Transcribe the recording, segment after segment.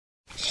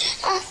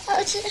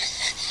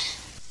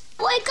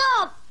Wake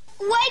up!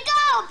 Wake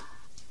up!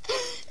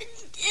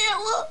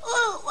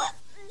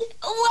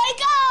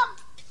 Wake up!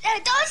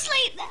 Don't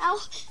sleep now.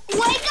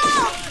 Wake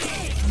up!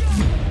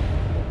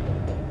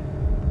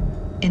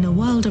 In a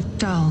world of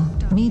dull,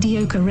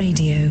 mediocre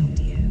radio,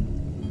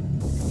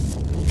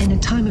 in a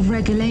time of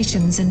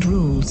regulations and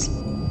rules,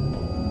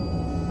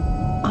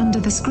 under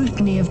the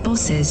scrutiny of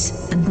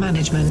bosses and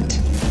management,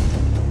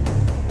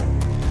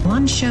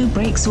 one show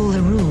breaks all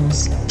the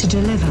rules to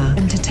deliver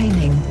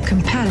entertaining,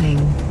 compelling,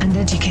 and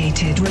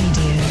educated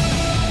radio,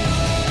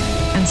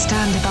 and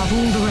stand above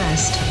all the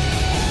rest.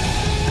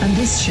 And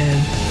this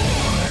show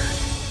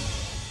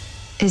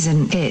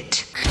isn't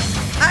it.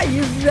 Are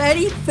you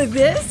ready for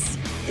this?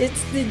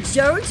 It's the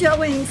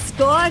JoJo and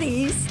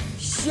Scotty's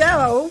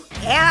show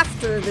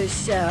after the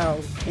show.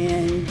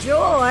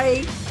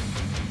 Enjoy.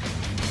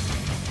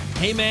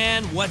 Hey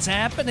man, what's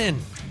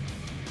happening?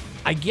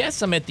 I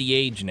guess I'm at the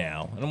age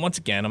now, and once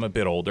again, I'm a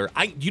bit older.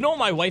 You know,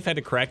 my wife had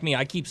to correct me.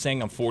 I keep saying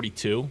I'm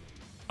 42.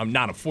 I'm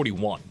not. I'm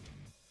 41.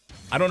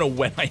 I don't know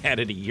when I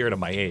added a year to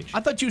my age. I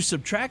thought you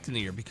subtracted a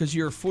year because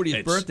your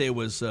 40th birthday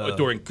was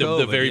during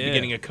the very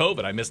beginning of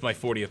COVID. I missed my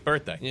 40th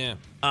birthday.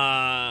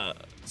 Yeah.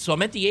 So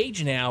I'm at the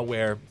age now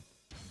where,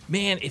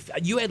 man, if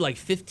you had like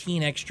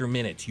 15 extra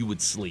minutes, you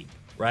would sleep,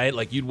 right?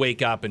 Like you'd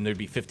wake up and there'd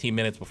be 15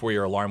 minutes before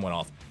your alarm went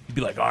off. You'd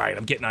be like, all right,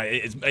 I'm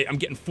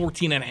getting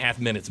 14 and a half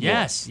minutes more.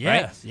 Yes.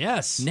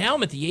 Now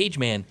I'm at the age,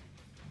 man,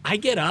 I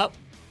get up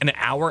an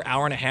hour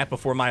and a half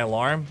before my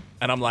alarm,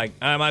 and I'm like,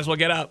 I might as well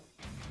get up.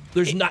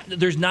 There's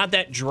not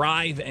that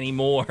drive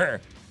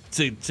anymore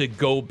to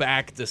go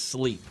back to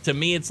sleep. To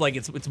me, it's like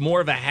it's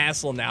more of a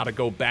hassle now to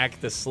go back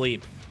to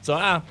sleep.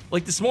 So,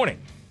 like this morning,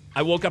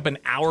 I woke up an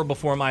hour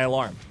before my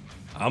alarm.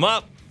 I'm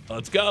up.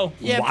 Let's go.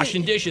 Yeah,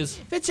 washing dishes.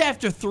 If it's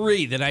after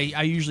 3, then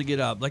I usually get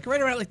up. Like right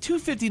around like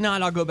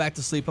 2:59, I'll go back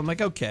to sleep. I'm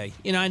like, okay.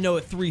 You know, I know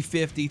at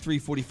 3:50,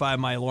 3:45,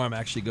 my alarm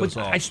actually goes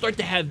off. I start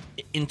to have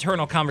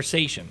internal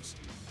conversations.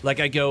 Like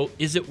I go,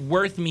 is it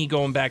worth me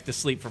going back to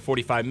sleep for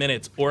 45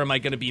 minutes, or am I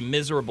going to be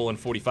miserable in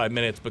 45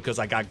 minutes because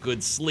I got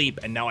good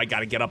sleep and now I got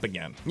to get up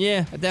again?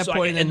 Yeah, at that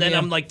point.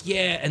 I'm like,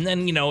 yeah. And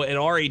then, you know, at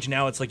our age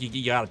now, it's like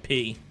you got to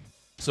pee.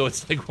 So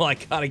it's like, well, I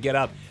got to get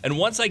up. And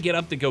once I get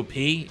up to go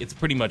pee, it's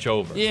pretty much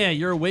over. Yeah,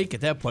 you're awake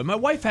at that point. My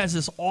wife has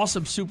this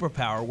awesome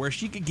superpower where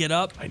she could get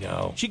up. I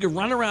know. She could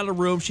run around the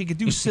room. She could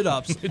do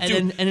sit-ups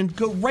and then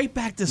go right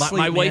back to sleep.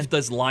 My wife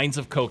does lines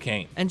of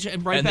cocaine. And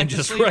right back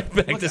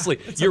to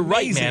sleep. You're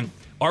right, man.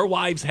 Our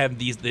wives have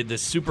this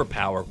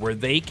superpower where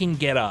they can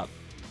get up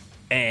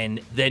and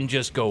then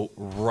just go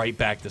right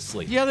back to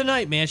sleep. The other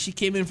night, man, she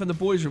came in from the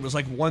boys' room. It was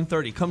like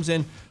 1:30. Comes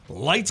in,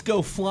 lights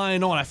go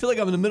flying on. I feel like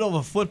I'm in the middle of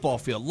a football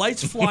field.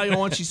 Lights fly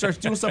on. She starts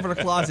doing stuff in her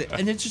closet,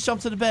 and then she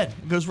jumps to the bed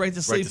and goes right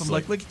to sleep. I'm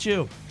like, look at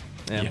you.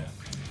 Yeah.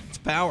 It's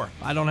power.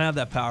 I don't have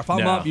that power. If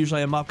I'm up,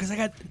 usually I'm up because I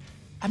got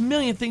a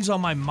million things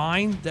on my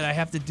mind that I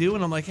have to do,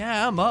 and I'm like,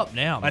 I'm up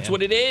now, man. That's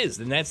what it is,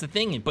 and that's the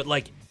thing. But,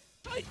 like,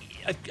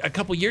 a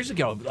couple years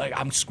ago, like,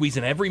 I'm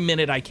squeezing every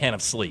minute I can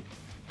of sleep.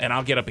 And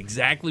I'll get up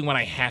exactly when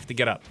I have to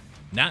get up.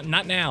 Not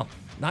now.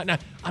 Not now.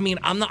 I mean,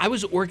 I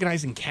was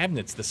organizing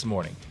cabinets this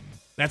morning.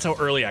 That's how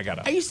early I got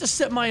up. I used to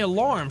set my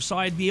alarm so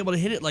I'd be able to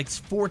hit it like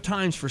 4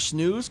 times for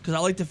snooze because I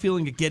like the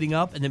feeling of getting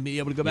up and then being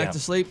able to go back to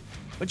sleep.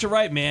 But you're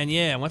right, man.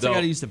 Yeah, once I got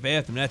to use the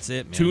bathroom, that's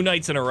it, man. 2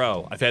 nights in a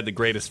row, I've had the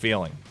greatest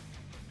feeling.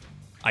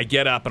 I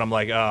get up and I'm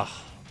like, I'm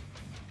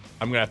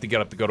going to have to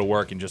get up to go to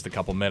work in just a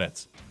couple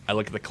minutes. I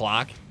look at the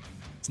clock.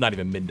 It's not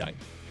even midnight.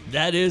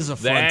 That is a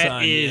fun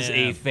time. That is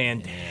a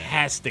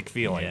fantastic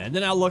feeling. Yeah. And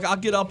then I'll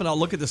get up and I'll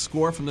look at the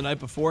score from the night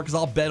before because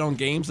I'll bet on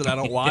games that I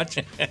don't watch.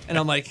 And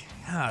I'm like,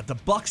 the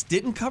Bucks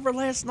didn't cover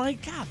last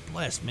night? God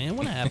bless, man.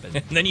 What happened?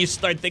 And then you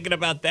start thinking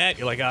about that.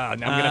 You're like, now I'm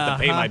going to have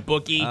to pay my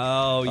bookie.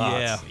 Oh,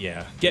 yeah.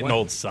 Yeah. Getting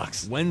old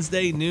sucks.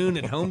 Wednesday noon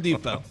at Home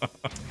Depot.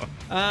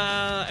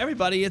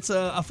 Everybody, it's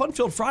a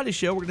fun-filled Friday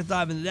show. We're going to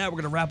dive into that.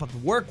 We're going to wrap up the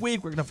work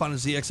week. We're going to find a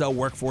ZXL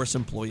Workforce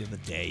Employee of the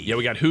Day. Yeah,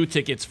 we got Who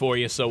tickets for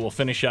you, so we'll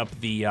finish up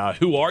the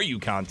Who Are You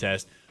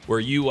contest where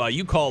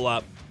you call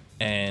up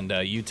and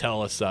you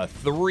tell us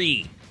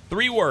three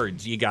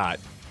words you got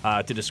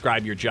to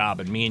describe your job,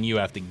 and me and you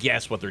have to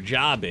guess what their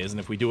job is, and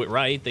if we do it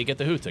right, they get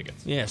the Who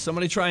tickets. Yeah,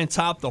 somebody try and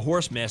top the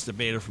horse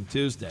masturbator from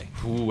Tuesday.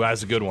 Ooh, that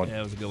was a good one. Yeah,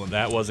 that was a good one.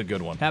 That was a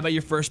good one. How about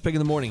your first pick of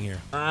the morning here?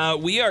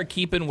 We are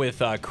keeping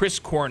with Chris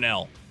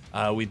Cornell.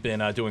 We've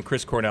been doing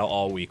Chris Cornell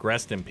all week.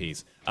 Rest in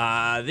peace.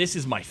 This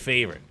is my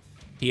favorite.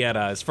 He had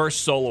his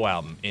first solo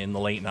album in the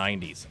late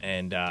 90s,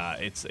 and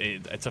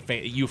it's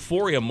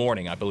Euphoria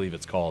Morning, I believe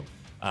it's called.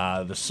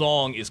 The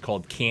song is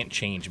called Can't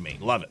Change Me.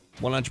 Love it.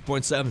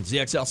 100.7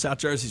 ZXL South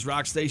Jersey's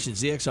Rock Station,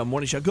 ZXL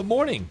Morning Show. Good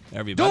morning,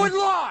 everybody. Do it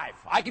live.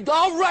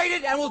 I'll write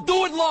it and we'll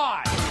do it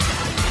live.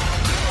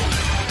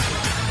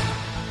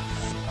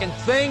 Fucking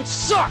thing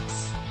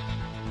sucks.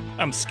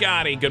 I'm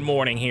Scotty. Good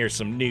morning. Here's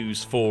some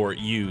news for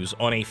yous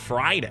on a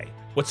Friday.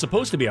 What's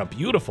supposed to be a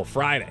beautiful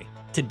Friday.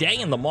 Today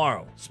and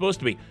tomorrow. Supposed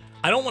to be.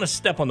 I don't want to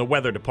step on the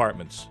weather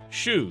department's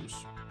shoes.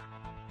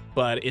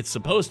 but it's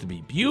supposed to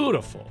be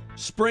beautiful.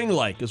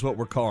 Spring-like is what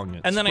we're calling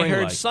it. And then I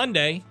heard Spring-like.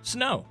 Sunday,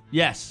 snow.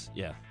 Yes,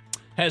 yeah.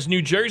 As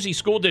New Jersey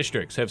school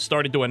districts have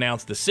started to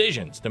announce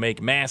decisions to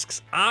make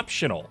masks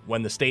optional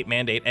when the state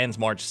mandate ends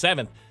March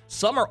 7th,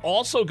 some are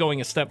also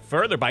going a step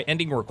further by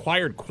ending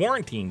required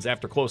quarantines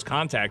after close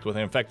contact with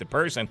an infected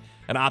person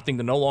and opting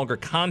to no longer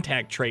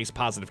contact trace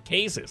positive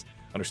cases.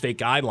 Under state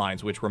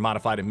guidelines, which were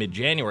modified in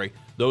mid-January,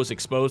 those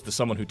exposed to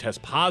someone who tests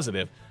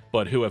positive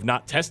but who have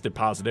not tested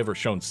positive or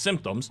shown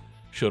symptoms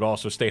should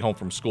also stay home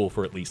from school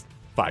for at least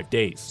 5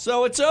 days.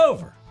 So it's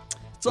over.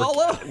 It's all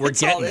over. We're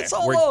getting there. It's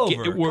all We're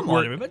over. get- we're- Come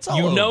on, it's all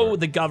you over. know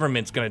the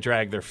government's going to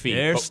drag their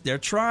feet. They're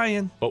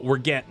trying. But we're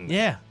getting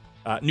there.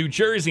 Yeah. New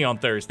Jersey on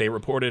Thursday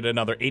reported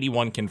another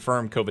 81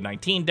 confirmed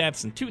COVID-19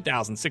 deaths and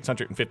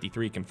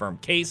 2,653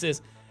 confirmed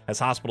cases as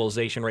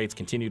hospitalization rates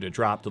continue to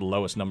drop to the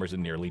lowest numbers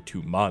in nearly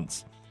 2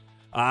 months.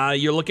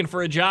 You're looking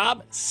for a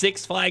job?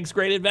 Six Flags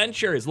Great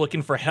Adventure is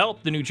looking for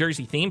help. The New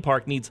Jersey theme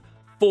park needs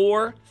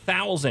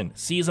 4,000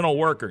 seasonal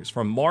workers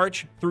from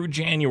March through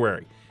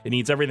January. It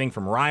needs everything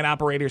from ride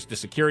operators to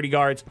security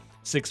guards.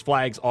 Six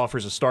Flags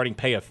offers a starting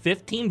pay of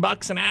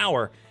 $15 an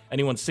hour.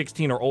 Anyone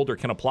 16 or older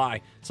can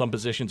apply. Some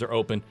positions are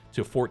open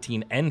to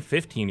 14 and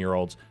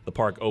 15-year-olds. The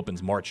park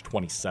opens March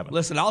 27th.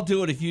 Listen, I'll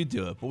do it if you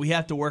do it, but we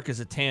have to work as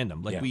a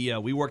tandem. Like Yeah.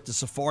 we worked the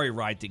safari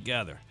ride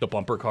together. The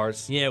bumper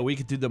cars. Yeah, we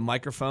could do the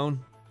microphone.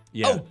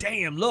 Yeah. Oh,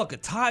 damn, look, a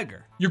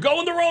tiger. You're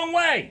going the wrong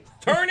way.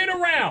 Turn it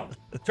around.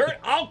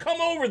 I'll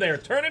come over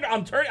there.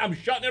 I'm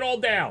shutting it all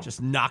down.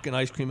 Just knocking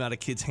ice cream out of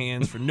kids'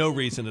 hands for no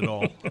reason at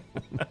all.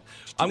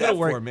 I'm that gonna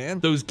work for, man?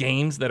 those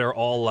games that are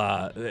all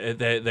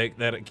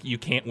that you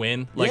can't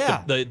win. Like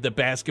Yeah. the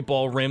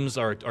basketball rims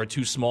are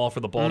too small for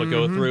the ball to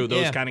go through.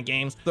 Those yeah. kind of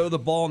games. Throw the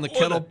ball in the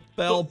Or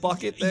kettlebell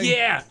bucket thing.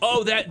 Yeah.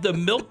 Oh, the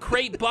milk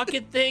crate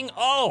bucket thing.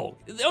 Oh,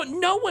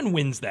 no one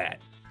wins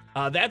that.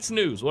 That's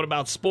news. What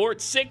about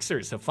sports?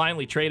 Sixers have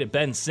finally traded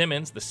Ben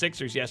Simmons. The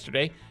Sixers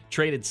yesterday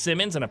traded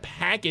Simmons and a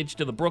package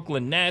to the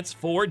Brooklyn Nets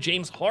for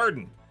James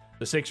Harden.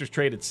 The Sixers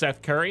traded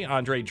Seth Curry,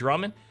 Andre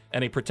Drummond,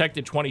 and a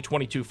protected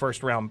 2022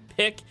 first-round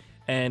pick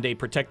and a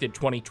protected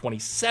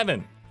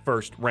 2027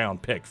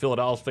 first-round pick.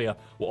 Philadelphia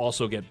will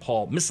also get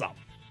Paul Millsap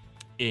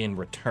in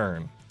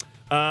return.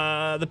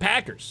 The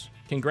Packers.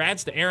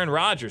 Congrats to Aaron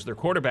Rodgers, their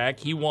quarterback.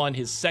 He won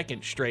his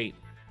second straight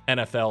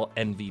NFL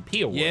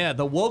MVP award. Yeah,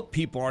 the woke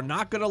people are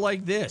not going to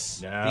like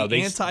this. No, the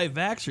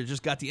anti-vaxxer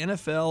just got the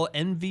NFL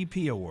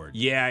MVP award.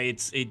 Yeah,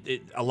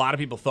 a lot of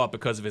people thought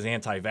because of his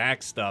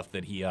anti-vax stuff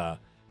that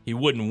he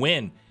wouldn't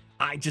win.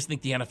 I just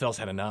think the NFL's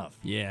had enough.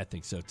 Yeah, I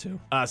think so too.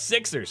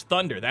 Sixers,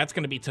 Thunder, that's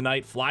going to be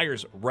tonight.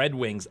 Flyers, Red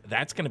Wings,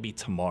 that's going to be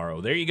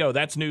tomorrow. There you go.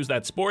 That's news,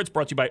 that's sports.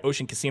 Brought to you by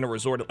Ocean Casino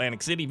Resort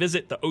Atlantic City.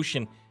 Visit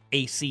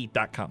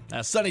theoceanac.com.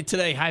 Sunny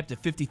today, high up to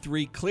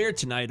 53. Clear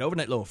tonight,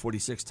 overnight low of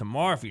 46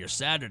 tomorrow for your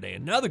Saturday.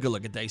 Another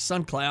good-looking day,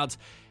 sun clouds,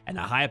 and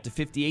a high up to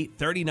 58,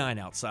 39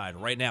 outside.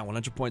 Right now,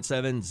 100.7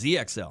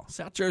 ZXL,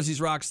 South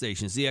Jersey's rock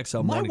station,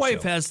 ZXL My Morning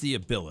wife Show. has the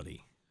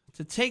ability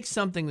to take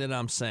something that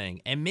I'm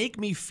saying and make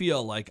me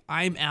feel like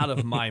I'm out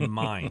of my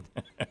mind.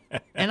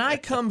 And I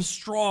come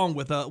strong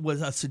with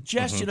a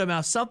suggestion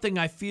about something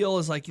I feel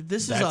is like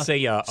this That's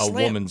is a slam-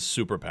 woman's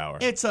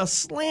superpower. It's a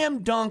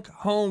slam dunk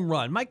home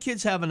run. My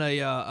kid's having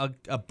a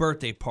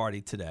birthday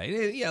party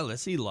today. Yeah,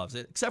 he loves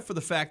it, except for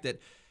the fact that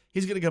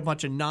he's going to get a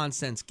bunch of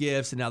nonsense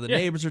gifts, and now the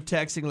neighbors are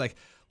texting like,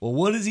 well,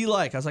 what does he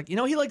like? I was like, he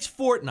likes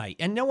Fortnite.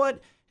 And you know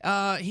what?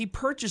 He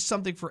purchased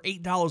something for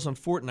 $8 on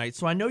Fortnite,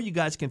 so I know you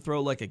guys can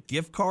throw like a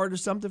gift card or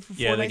something for Fortnite.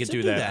 Yeah, they could So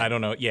do that. I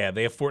don't know. Yeah,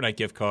 they have Fortnite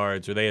gift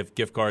cards, or they have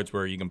gift cards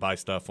where you can buy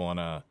stuff on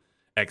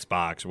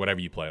Xbox or whatever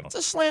you play on. It's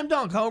a slam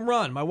dunk home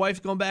run. My wife's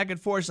going back and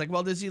forth. She's like,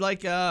 well, does he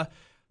like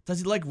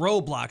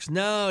Roblox?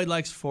 No, he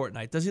likes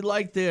Fortnite. Does he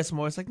like this? My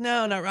wife's like,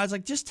 no, not right. I was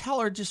like, just tell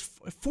her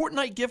just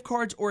Fortnite gift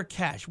cards or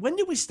cash. When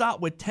did we stop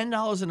with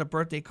 $10 in a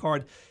birthday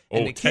card?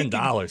 And the kid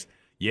 $10.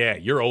 Yeah,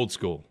 you're old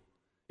school.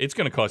 It's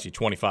going to cost you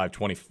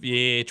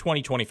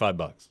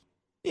 $25.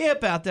 Yeah,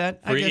 about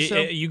that. I guess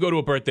so. You go to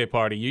a birthday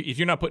party. If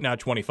you're not putting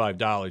out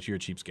 $25, you're a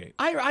cheapskate.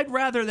 I'd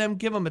rather them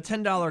give him a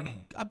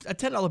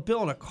 $10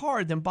 bill and a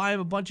card than buy him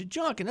a bunch of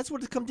junk, and that's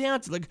what it comes down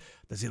to. Like,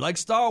 does he like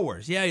Star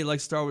Wars? Yeah, he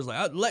likes Star Wars.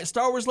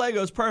 Star Wars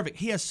Legos, perfect.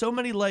 He has so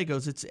many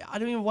Legos. I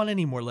don't even want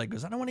any more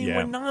Legos. I don't want any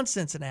more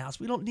nonsense in the house.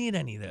 We don't need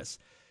any of this.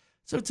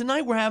 So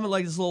tonight we're having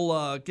like this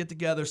little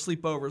get-together,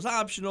 sleepover is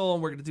optional,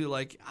 and we're going to do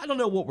I don't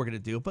know what we're going to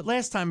do, but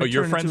last time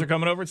your friends are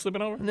coming over and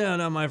sleeping over? No,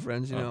 not my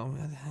friends, you know.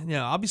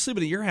 Yeah, I'll be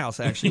sleeping at your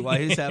house, actually, while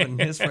he's having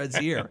his friends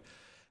here.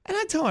 And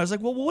I told him, I was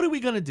like, well, what are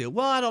we going to do?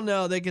 Well, I don't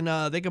know. They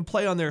can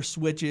play on their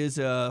Switches,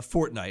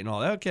 Fortnite and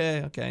all that. Okay.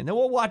 And then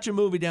we'll watch a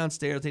movie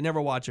downstairs. They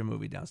never watch a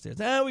movie downstairs.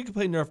 We can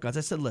play Nerf guns.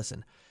 I said,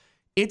 listen,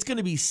 it's going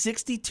to be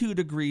 62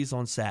 degrees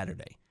on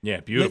Saturday. Yeah,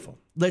 beautiful.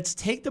 Let's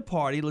take the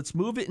party. Let's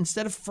move it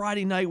instead of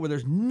Friday night where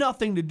there's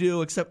nothing to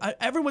do except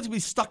everyone's going to be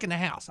stuck in the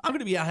house. I'm going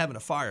to be out having a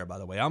fire, by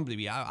the way. I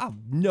have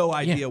no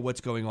idea what's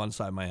going on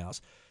inside my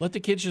house. Let the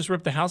kids just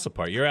rip the house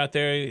apart. You're out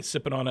there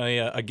sipping on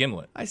a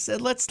gimlet. I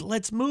said,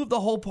 let's move the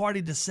whole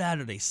party to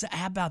Saturday.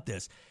 How about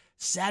this?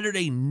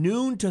 Saturday,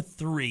 noon to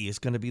 3 is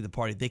going to be the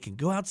party. They can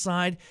go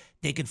outside.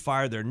 They can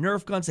fire their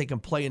Nerf guns. They can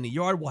play in the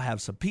yard. We'll have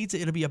some pizza.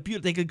 It'll be a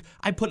beautiful.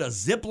 I put a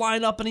zip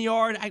line up in the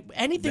yard.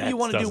 Anything you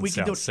want to do, we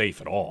can do. That doesn't sound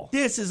safe at all.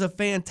 This is a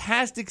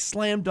fantastic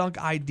slam dunk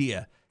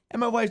idea. And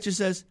my wife just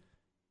says,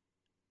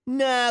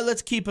 nah,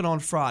 let's keep it on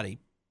Friday.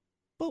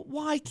 But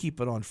why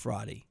keep it on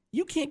Friday?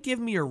 You can't give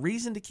me a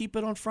reason to keep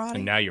it on Friday.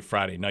 And now your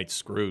Friday night's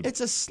screwed. It's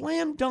a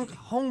slam dunk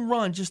home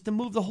run just to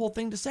move the whole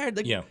thing to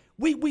Saturday. Like, yeah.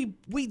 We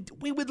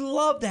would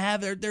love to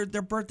have their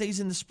birthdays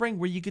in the spring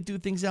where you could do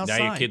things outside.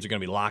 Now your kids are going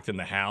to be locked in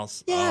the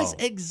house. Yes,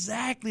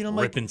 exactly. And I'm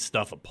ripping like,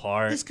 stuff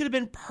apart. This could have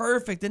been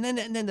perfect. And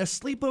then the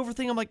sleepover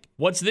thing, I'm like,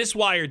 what's this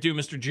wire do,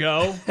 Mr.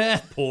 Joe?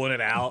 Pulling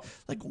it out.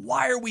 Like,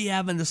 why are we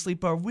having the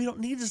sleepover? We don't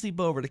need a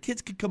sleepover. The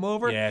kids could come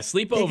over. Yeah,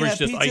 sleepover is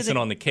just icing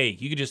on the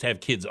cake. You could just have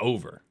kids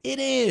over. It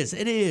is.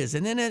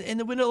 And then in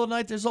the middle of the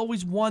night, there's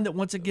always one that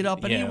wants to get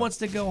up and he wants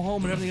to go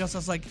home and everything else. I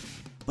was like,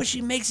 but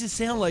she makes it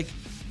sound like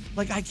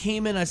I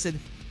came in, I said,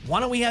 why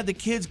don't we have the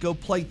kids go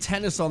play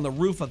tennis on the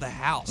roof of the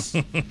house?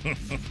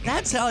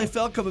 That's how I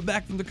felt coming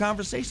back from the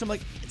conversation. I'm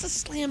like, it's a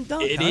slam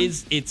dunk. It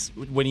is. It's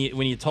when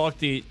you talk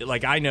to,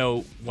 like, I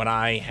know when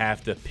I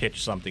have to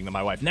pitch something to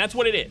my wife, and that's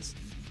what it is.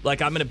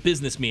 Like, I'm in a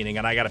business meeting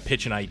and I got to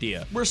pitch an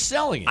idea. We're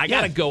selling it. I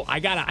gotta go. I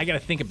gotta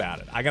think about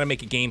it. I gotta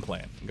make a game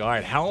plan. Go, all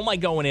right, how am I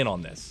going in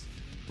on this?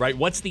 Right?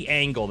 What's the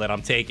angle that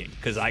I'm taking?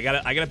 Because I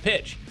gotta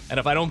pitch. And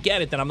if I don't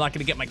get it, then I'm not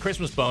going to get my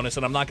Christmas bonus,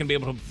 and I'm not going to be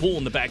able to pool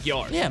in the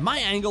backyard. Yeah, my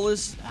angle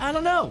is, I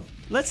don't know.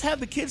 Let's have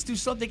the kids do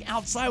something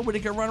outside where they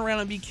can run around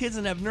and be kids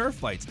and have Nerf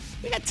fights.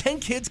 We got 10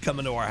 kids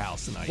coming to our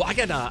house tonight. Well,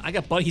 I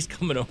got buddies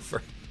coming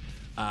over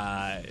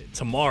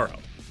tomorrow,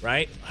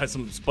 right? I have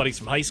some buddies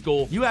from high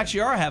school. You actually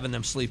are having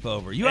them sleep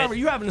over. You're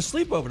having a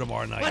sleepover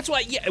tomorrow night. That's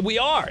why, yeah, we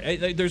are.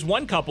 There's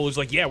one couple who's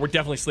like, yeah, we're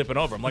definitely sleeping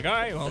over. I'm like, all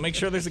right, well, make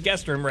sure there's a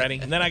guest room ready.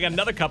 And then I got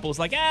another couple who's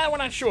like, we're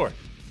not sure.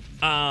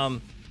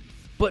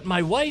 But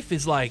my wife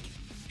is like,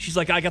 she's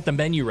like, I got the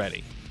menu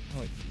ready. I'm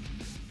like,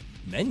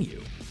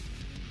 menu?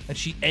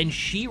 And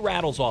she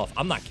rattles off,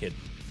 I'm not kidding,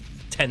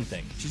 10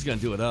 things. She's gonna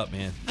do it up,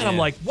 man. And I'm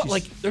like, what?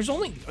 Like, there's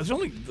only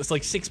it's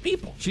like 6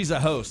 people. She's a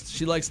host.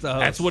 She likes to host.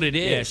 That's what it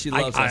is. Yeah, she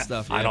loves that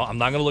stuff. Yeah. I'm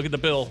not gonna look at the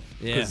bill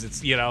because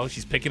it's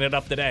she's picking it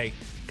up today.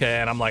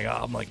 And I'm like,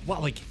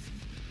 what? Like,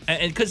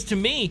 and because to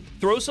me,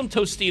 throw some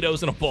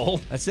Tostitos in a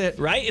bowl. That's it,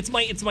 right? It's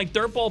my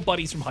dirtball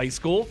buddies from high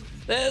school.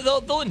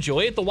 They'll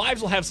enjoy it. The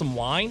wives will have some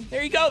wine.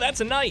 There you go. That's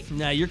a night.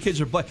 Nah, your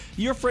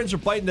friends are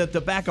biting at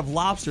the back of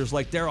lobsters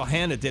like Daryl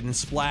Hannah did in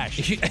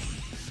Splash.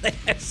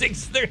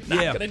 They're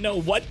not going to know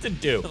what to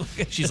do.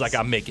 She's like,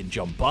 I'm making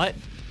jumbutt.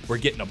 We're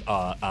getting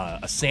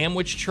a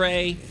sandwich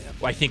tray.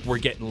 Yeah. I think we're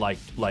getting like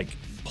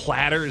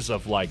platters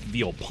of like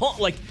veal pump.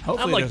 Like,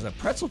 hopefully there's a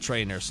pretzel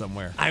tray in there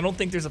somewhere. I don't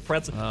think there's a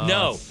pretzel.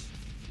 No,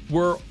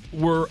 we're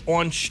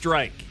on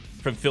strike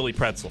from Philly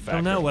Pretzel Factory.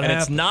 Oh, no, what and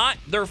happened? It's not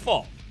their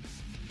fault.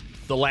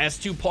 The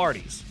last 2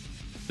 parties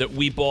that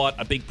we bought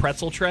a big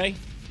pretzel tray,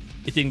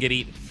 it didn't get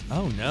eaten.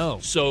 Oh, no.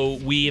 So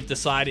we have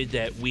decided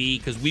that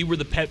because we were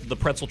the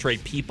pretzel tray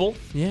people.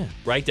 Yeah.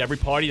 Right? To every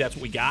party, that's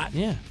what we got.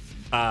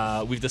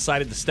 Yeah. We've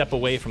decided to step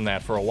away from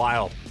that for a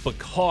while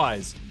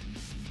because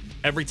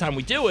every time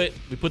we do it,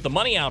 we put the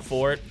money out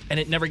for it, and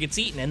it never gets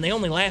eaten. And they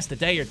only last a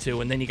day or two,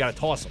 and then you got to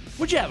toss them.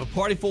 Would you have a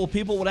party full of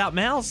people without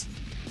mouths?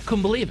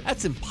 Couldn't believe it.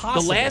 That's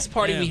impossible. The last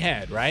party we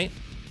had, right?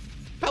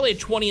 Probably had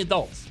 20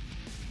 adults.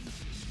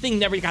 Thing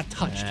never got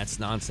touched. That's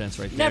nonsense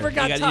right there. Never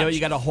got touched.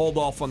 You got to hold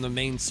off on the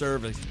main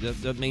service,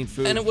 the main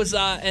food. And it was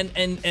and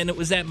it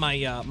was at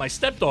my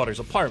stepdaughter's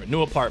apartment,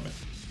 new apartment.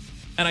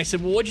 And I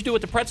said, well, what'd you do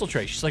with the pretzel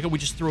tray? She's like, oh, we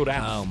just threw it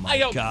out. Oh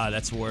my God,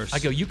 that's worse. I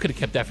go, you could have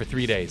kept that for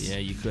 3 days. Yeah,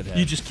 you could have.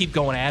 You just keep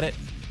going at it.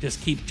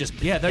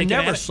 Yeah, they're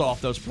never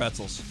soft, those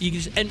pretzels.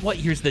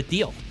 Here's the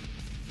deal.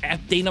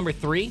 At day number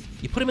 3,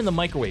 you put them in the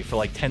microwave for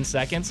like 10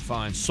 seconds.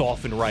 Fine.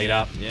 Soften right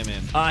up. Yeah,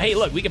 man. Hey,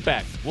 look, we get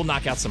back. We'll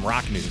knock out some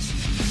rock news.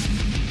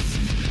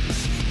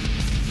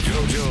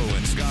 JoJo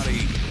and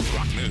Scotty,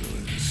 rock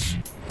news.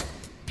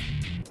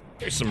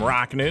 Here's some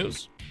rock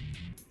news.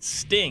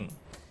 Sting.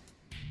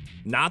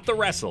 Not the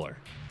wrestler.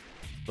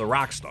 The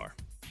rock star.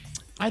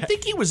 I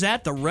think he was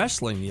at the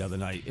wrestling the other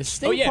night. Is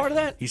Sting part of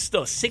that? He's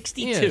still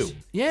 62.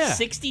 Yeah.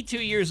 62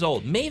 years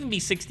old. May even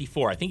be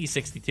 64. I think he's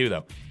 62,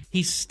 though.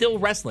 He's still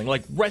wrestling.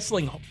 Like,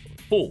 wrestling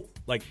full.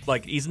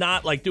 Like he's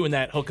not, like, doing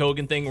that Hulk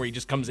Hogan thing where he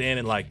just comes in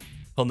and, like,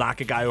 he'll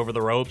knock a guy over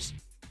the ropes.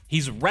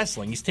 He's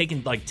wrestling. He's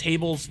taking, like,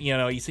 tables. You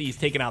know, he's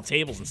taking out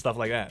tables and stuff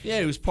like that. Yeah,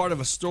 he was part of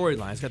a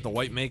storyline. He's got the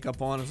white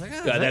makeup on. It's like,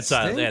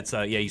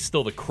 he's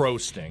still the Crow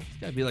Sting.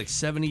 He's got to be, like,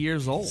 70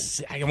 years old.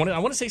 I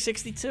want to say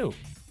 62.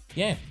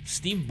 Yeah,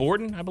 Steve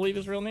Borden, I believe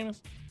his real name is.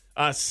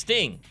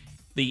 Sting,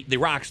 the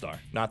rock star,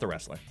 not the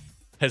wrestler,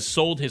 has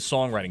sold his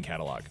songwriting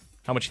catalog.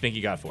 How much do you think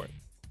he got for it?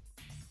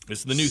 This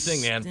is the new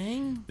thing, man.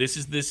 Sting?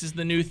 This is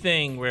the new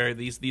thing where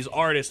these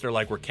artists are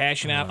like, we're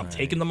cashing out. I'm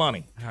taking the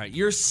money. All right,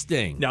 you're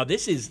Sting. Now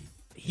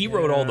he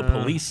wrote all the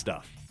Police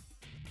stuff.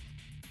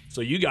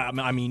 So you got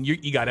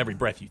Every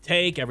Breath You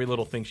Take, Every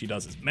Little Thing She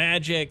Does Is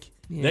Magic.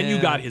 Yeah. Then you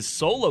got his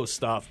solo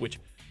stuff, which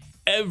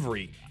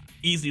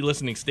easy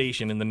listening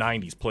station in the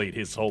 90s played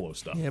his solo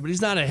stuff. Yeah, but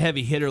he's not a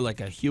heavy hitter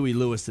like a Huey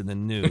Lewis in the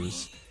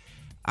news.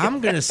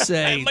 I'm going to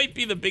say... That might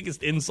be the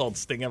biggest insult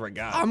Sting ever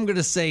got. I'm going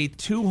to say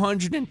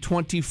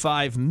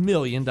 $225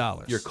 million.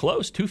 You're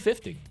close,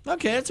 250.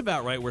 Okay, that's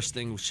about right where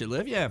Sting should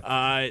live,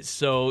 yeah.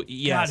 So,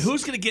 yes. God,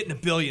 who's going to get in the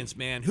billions,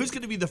 man? Who's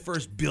going to be the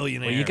first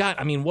billionaire? Well, you got,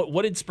 I mean,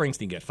 what did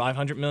Springsteen get?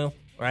 500 mil,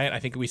 right? I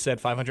think we said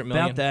 500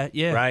 million. About that,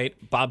 yeah. Right?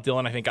 Bob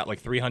Dylan, I think, got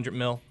like 300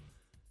 mil.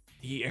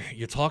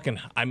 You're talking,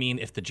 I mean,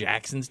 if the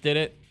Jacksons did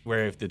it,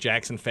 where if the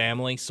Jackson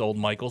family sold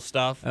Michael's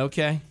stuff,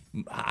 Okay.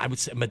 I would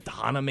say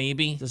Madonna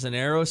maybe. Does an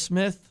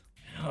Aerosmith?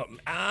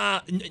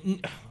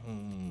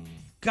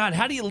 God,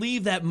 how do you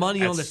leave that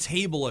money on the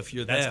table if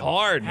you're That's them?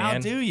 hard, How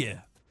man. do you?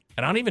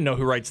 And I don't even know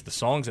who writes the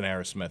songs in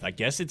Aerosmith. I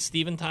guess it's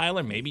Steven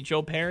Tyler, maybe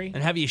Joe Perry.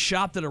 And have you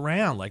shopped it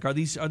around? Like, are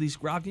these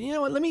rock? You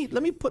know what? Let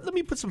me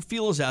put some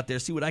feelers out there,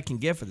 see what I can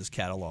get for this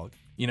catalog.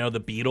 You know, the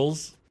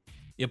Beatles.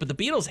 Yeah, but the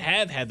Beatles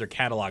have had their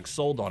catalog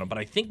sold on them, but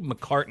I think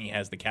McCartney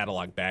has the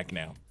catalog back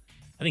now.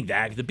 I think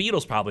that the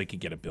Beatles probably could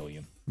get $1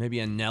 billion. Maybe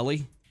a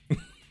Nelly.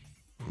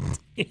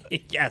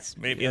 Yes,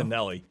 maybe a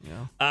Nelly.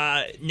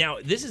 Yeah. Now,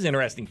 this is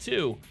interesting,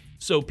 too.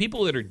 So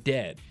people that are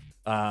dead,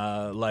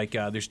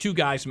 there's two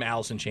guys from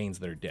Alice in Chains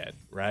that are dead,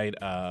 right?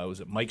 Was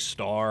it Mike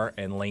Starr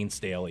and Lane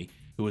Staley,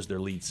 who was their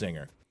lead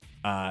singer?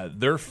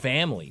 Their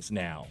families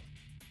now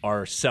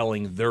are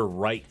selling their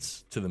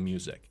rights to the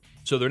music.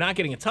 So they're not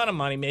getting a ton of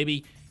money.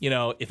 Maybe,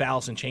 if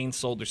Alice in Chains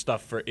sold their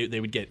stuff they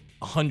would get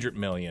 $100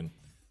 million.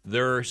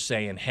 They're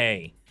saying,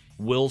 hey,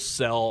 we'll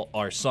sell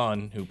our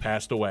son who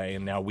passed away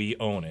and now we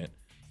own it.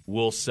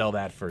 We'll sell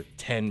that for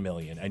 $10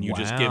 million, and you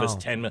just give us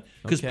 $10 million.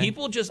 Because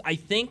people I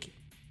think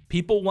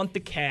people want the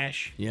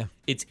cash. Yeah.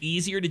 It's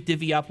easier to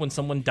divvy up when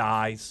someone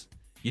dies.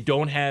 You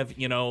don't have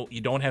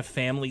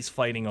families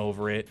fighting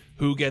over it.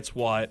 Who gets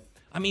what?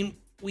 I mean,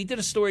 we did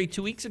a story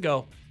 2 weeks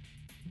ago.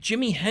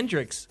 Jimi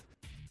Hendrix,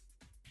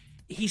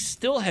 he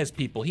still has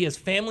people. He has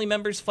family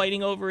members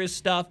fighting over his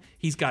stuff.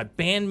 He's got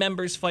band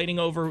members fighting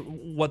over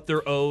what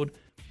they're owed.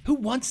 Who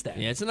wants that?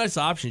 Yeah, it's a nice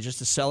option just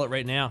to sell it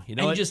right now. You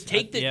know, and what? just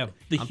take the I'm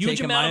huge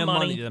taking amount of my own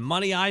money. The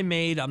money I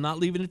made, I'm not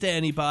leaving it to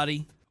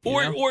anybody.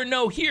 Or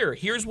no,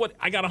 here's what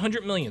I got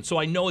 $100 million, so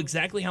I know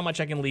exactly how much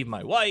I can leave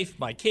my wife,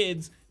 my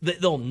kids.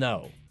 They'll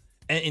know,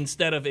 and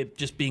instead of it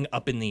just being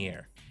up in the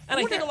air. And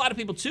I think a lot of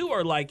people too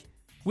are like,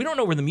 we don't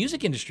know where the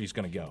music industry is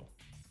going to go.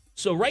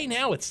 So right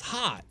now it's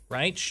hot,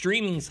 right?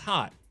 Streaming's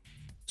hot.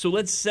 So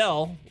let's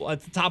sell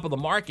at the top of the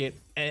market,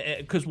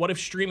 because what if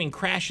streaming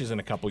crashes in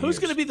a couple years? Who's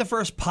going to be the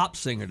first pop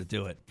singer to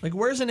do it? Like,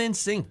 where's an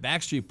NSYNC,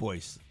 Backstreet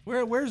Boys?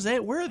 Where's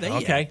that? Where are they?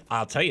 Okay,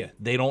 I'll tell you,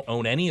 they don't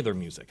own any of their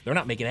music. They're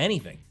not making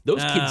anything.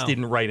 Those kids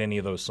didn't write any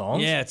of those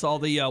songs. Yeah, it's all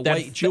the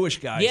white Jewish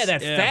guys. Yeah,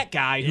 that fat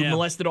guy who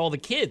molested all the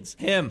kids.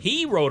 Him.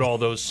 He wrote all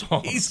those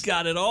songs. He's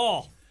got it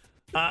all.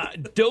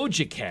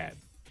 Doja Cat.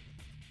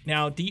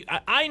 Now,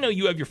 I know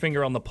you have your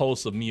finger on the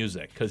pulse of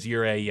music because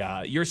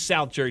you're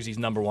South Jersey's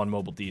 #1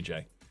 mobile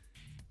DJ.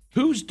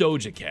 Who's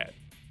Doja Cat?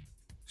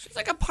 She's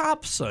like a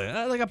pop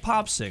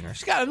singer.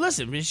 She's got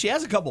listen. She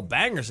has a couple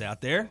bangers out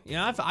there. You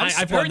know,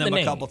 I've heard them the a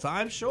name. couple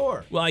times.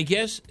 Sure. Well, I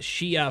guess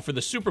she for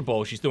the Super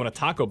Bowl she's doing a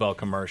Taco Bell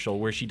commercial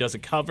where she does a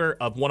cover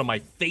of one of my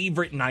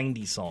favorite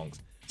 '90s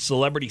songs,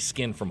 "Celebrity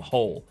Skin" from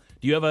Hole.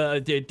 Do you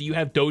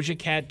have Doja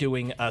Cat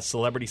doing a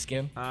Celebrity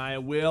Skin? I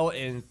will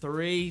in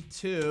 3,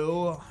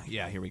 2.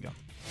 Yeah, here we go.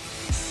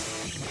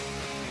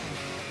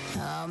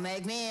 Oh,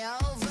 make me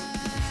over.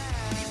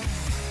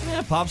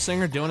 Yeah, pop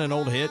singer doing an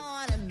old hit.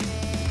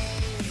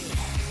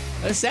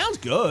 It sounds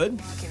good.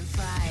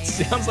 It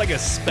sounds like a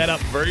sped up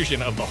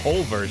version of the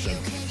Hole version.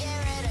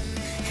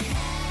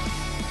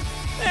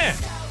 A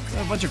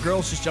bunch of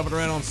girls just jumping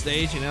around on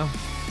stage, you know.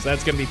 So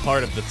that's going to be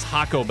part of the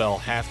Taco Bell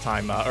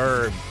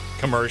halftime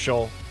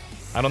commercial.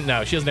 I don't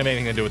know. She doesn't have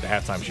anything to do with the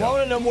halftime show. I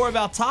want to know more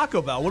about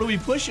Taco Bell. What are we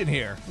pushing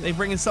here? Are they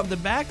bringing something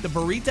back? The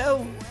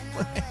burrito?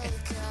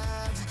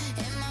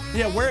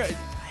 Yeah, where?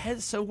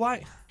 So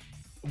why?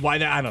 Why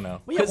that? I don't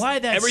know. Well, yeah, why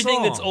that everything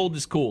song? that's old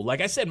is cool.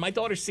 Like I said, my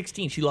daughter's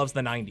 16. She loves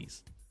the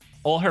 90s.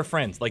 All her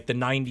friends, like the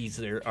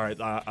 90s,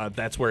 are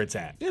that's where it's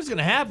at. What's going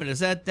to happen is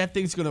that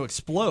thing's going to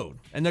explode,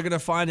 and they're going to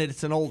find that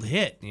it's an old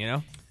hit, you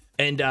know?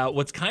 And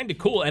what's kind of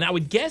cool, and I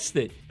would guess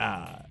that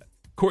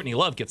Courtney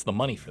Love gets the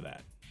money for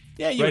that.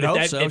 Yeah, you would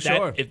hope so,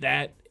 sure.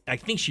 I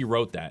think she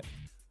wrote that.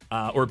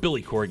 Or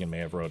Billy Corgan may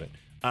have wrote it.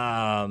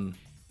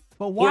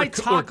 But why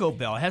Taco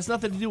Bell? It has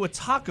nothing to do with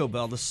Taco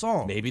Bell, the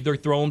song. Maybe they're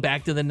throwing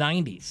back to the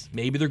 90s.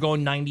 Maybe they're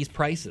going 90s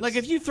prices. Like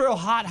if you throw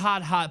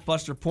hot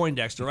Buster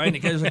Poindexter, right?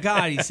 And there's a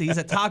guy, he's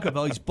at Taco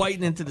Bell, he's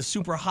biting into the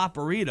super hot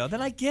burrito,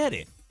 then I get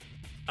it.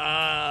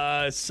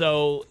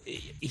 So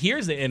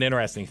here's an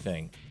interesting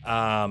thing.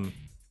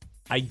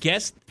 I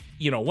guess,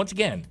 once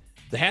again,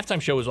 the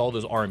halftime show is all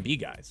those R&B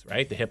guys,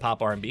 right? The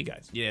hip-hop R&B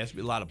guys. Yeah, it's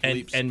a lot of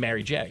bleeps. And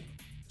Mary J.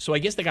 So I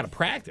guess they got to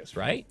practice,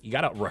 right? You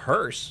got to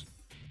rehearse.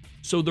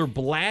 So they're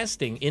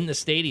blasting in the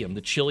stadium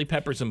the Chili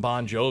Peppers and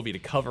Bon Jovi to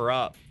cover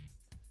up.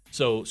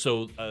 So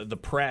the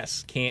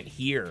press can't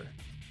hear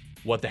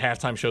what the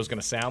halftime show is going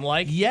to sound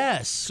like.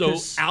 Yes. So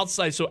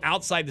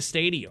outside the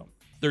stadium,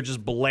 they're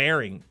just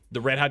blaring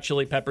the Red Hot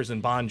Chili Peppers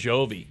and Bon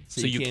Jovi,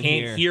 so you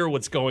can't hear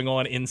what's going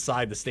on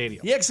inside the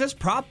stadium. Yeah, because there's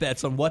prop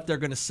bets on what they're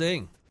going to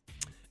sing.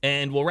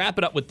 And we'll wrap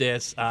it up with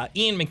this.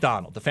 Ian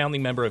McDonald, the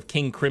founding member of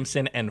King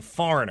Crimson and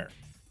Foreigner,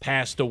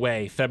 passed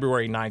away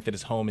February 9th at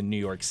his home in New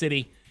York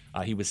City.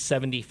 He was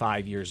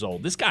 75 years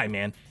old. This guy,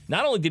 man,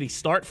 not only did he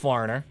start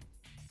Foreigner,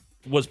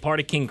 was part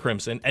of King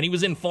Crimson, and he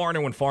was in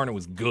Foreigner when Foreigner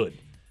was good.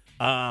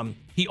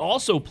 He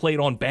also played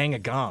on Bang a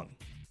Gong.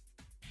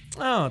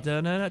 Oh,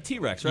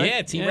 T-Rex, right?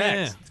 Yeah, T-Rex.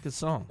 Yeah, it's a good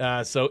song.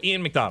 So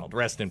Ian McDonald,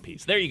 rest in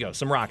peace. There you go.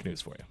 Some rock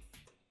news for you.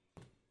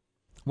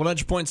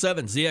 100.7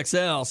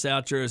 ZXL,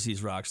 South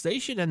Jersey's rock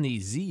station, and the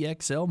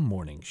ZXL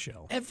Morning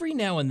Show. Every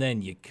now and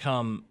then you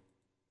come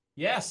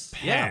Yes.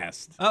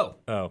 past.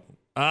 Yeah.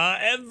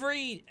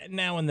 Every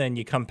now and then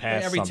you come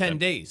past Every something. 10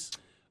 days.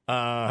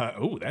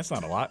 That's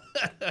not a lot.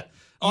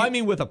 I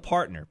mean with a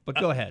partner, but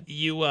go ahead.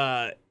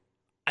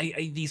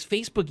 These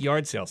Facebook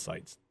yard sale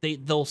sites,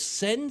 they'll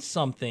send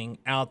something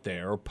out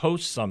there or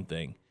post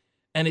something,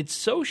 and it's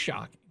so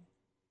shocking,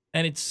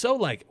 and it's so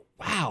like,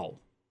 wow,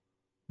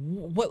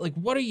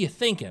 what are you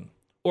thinking,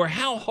 or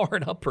how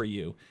hard up are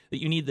you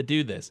that you need to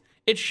do this?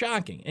 It's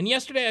shocking. And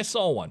yesterday I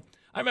saw one.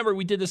 I remember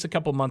we did this a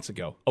couple months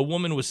ago. A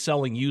woman was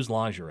selling used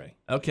lingerie.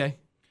 Okay.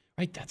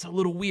 Right, that's a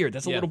little weird.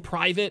 That's a little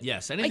private.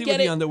 Yes, anything with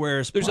the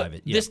underwear is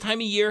private. This time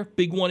of year,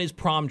 big one is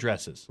prom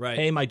dresses. Right.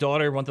 Hey, my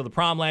daughter went to the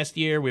prom last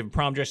year. We have a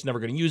prom dress. Never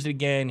going to use it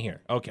again.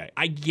 Here. Okay,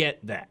 I get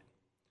that.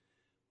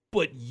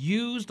 But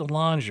used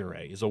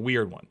lingerie is a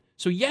weird one.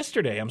 So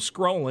yesterday, I'm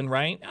scrolling,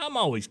 right? I'm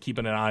always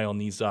keeping an eye on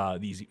these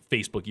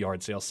Facebook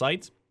yard sale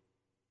sites.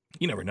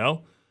 You never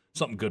know.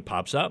 Something good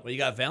pops up. Well, you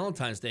got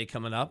Valentine's Day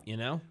coming up, you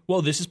know?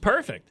 Well, this is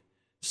perfect.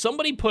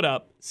 Somebody put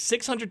up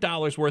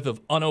 $600 worth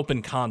of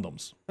unopened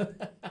condoms.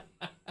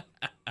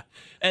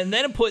 And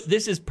then put,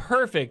 this is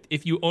perfect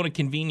if you own a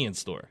convenience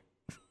store.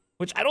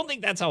 Which I don't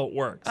think that's how it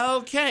works.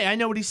 Okay, I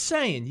know what he's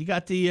saying. You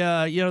got the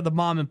the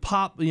mom and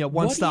pop,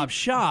 one-stop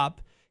shop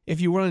if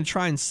you want to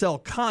try and sell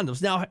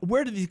condoms. Now,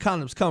 where did these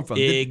condoms come from?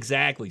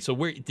 Exactly. So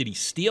where did he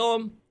steal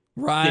them?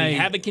 Right. Did he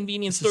have a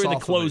convenience store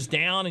that closed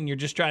down and you're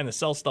just trying to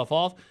sell stuff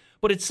off?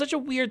 But it's such a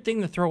weird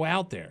thing to throw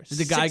out there. Did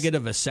the guy get a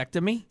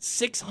vasectomy?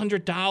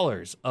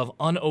 $600 of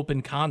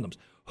unopened condoms.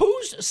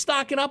 Who's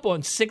stocking up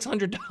on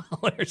 $600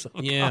 of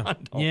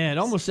condoms? Yeah, it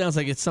almost sounds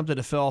like it's something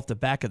that fell off the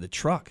back of the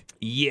truck.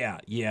 Yeah,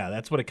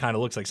 that's what it kind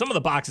of looks like. Some of the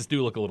boxes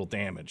do look a little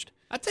damaged.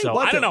 I tell you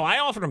what, I don't know. I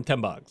offered them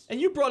 $10.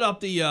 And you brought up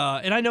the,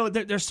 and I know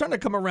they're starting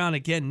to come around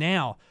again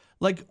now.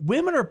 Like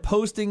women are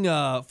posting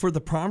for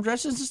the prom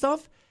dresses and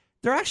stuff.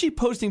 They're actually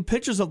posting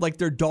pictures of like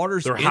their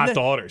daughters, their hot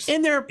daughters,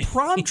 in their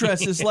prom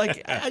dresses.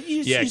 Like,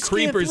 you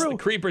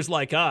creepers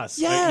like us.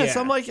 Yes,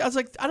 I was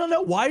like, I don't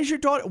know. Why is your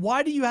daughter?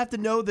 Why do you have to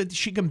know that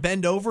she can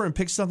bend over and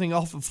pick something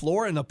off the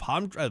floor in a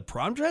prom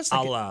dress?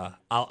 Like,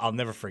 I'll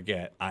never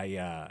forget.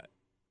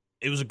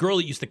 It was a girl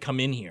that used to come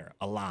in here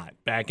a lot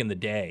back in the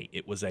day.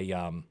 It was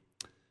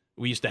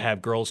we used to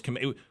have girls come.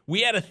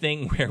 We had a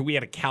thing where we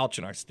had a couch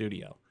in our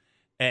studio,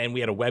 and we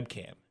had a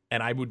webcam.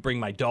 And I would bring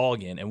my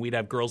dog in, and we'd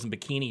have girls in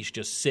bikinis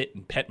just sit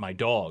and pet my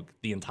dog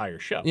the entire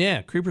show.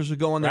 Yeah, creepers would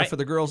go on there for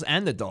the girls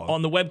and the dog.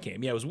 On the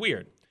webcam. Yeah, it was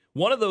weird.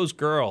 One of those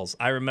girls,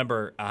 I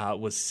remember,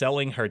 was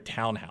selling her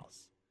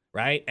townhouse,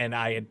 right? And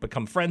I had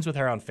become friends with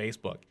her on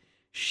Facebook.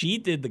 She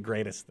did the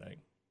greatest thing,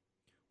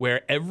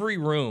 where every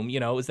room, it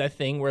was that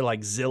thing where,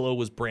 like, Zillow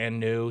was brand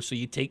new. So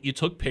you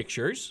took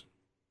pictures,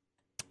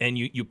 and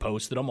you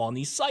posted them on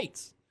these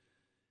sites.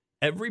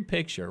 Every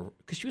picture,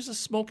 because she was a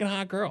smoking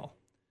hot girl,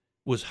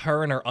 was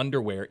her in her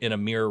underwear in a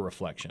mirror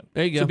reflection.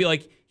 There you go. So it'd be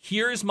like,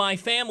 here's my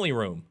family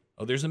room.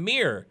 Oh, there's a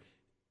mirror.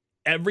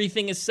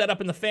 Everything is set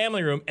up in the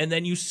family room, and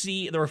then you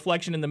see the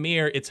reflection in the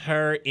mirror. It's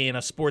her in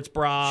a sports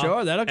bra.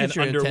 Sure, that'll get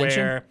your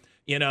underwear.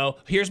 attention.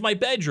 Here's my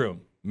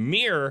bedroom.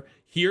 Mirror,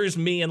 here's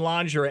me in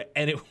lingerie.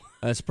 And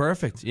that's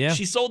perfect. Yeah.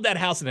 She sold that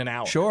house in an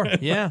hour. Sure.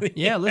 Yeah.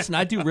 Yeah. Listen,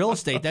 I do real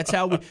estate. That's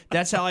how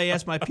I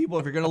ask my people,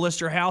 if you're going to list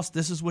your house,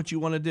 this is what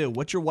you want to do.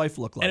 What's your wife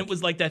look like? And it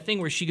was like that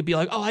thing where she could be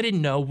like, oh, I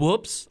didn't know.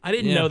 Whoops. I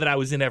didn't know that I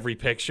was in every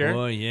picture.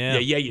 Oh, yeah.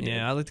 Yeah, you did.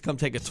 Yeah, I'd like to come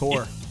take a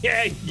tour.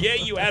 Yeah,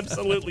 you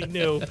absolutely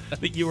knew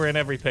that you were in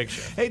every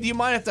picture. Hey, do you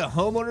mind if the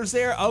homeowner's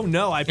there? Oh,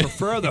 no, I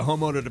prefer the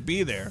homeowner to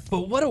be there.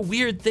 But what a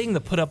weird thing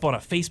to put up on a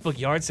Facebook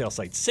yard sale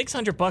site.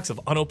 $600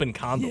 of unopened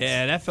condoms.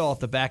 Yeah, that fell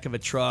off the back of a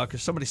truck, or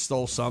somebody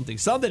stole something.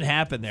 Something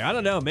happened there. I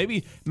don't know.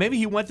 Maybe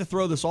he went to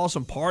throw this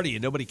awesome party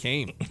and nobody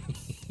came.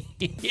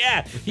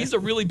 Yeah, he's a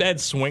really bad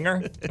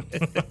swinger.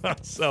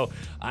 So,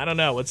 I don't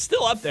know. It's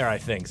still up there, I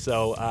think.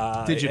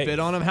 So, did you bid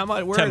on him? How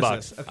much? Where $10.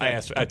 is this? Okay. I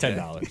asked for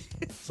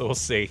 $10. So we'll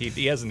see.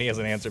 He hasn't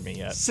answered me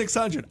yet.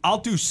 $600. I'll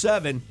do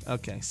 $7.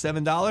 Okay,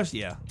 $7.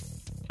 Yeah.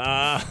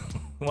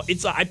 Well,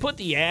 I put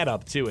the ad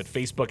up too at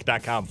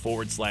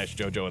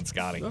facebook.com/JoJo and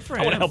Scotty. I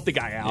want to help the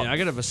guy out. Yeah, I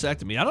got a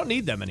vasectomy. I don't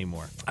need them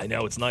anymore. I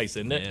know, it's nice,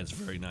 isn't it? Yeah, it's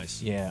very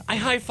nice. Yeah, I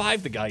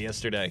high-fived the guy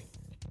yesterday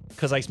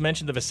because I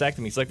mentioned the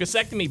vasectomy. He's like,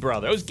 vasectomy,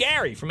 brother. It was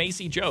Gary from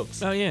AC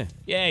Jokes. Oh yeah.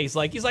 Yeah, he's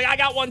like, I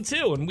got one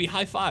too, and we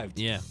high-fived.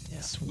 Yeah.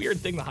 It's a weird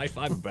thing to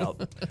high-five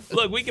about.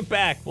 Look, we get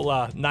back.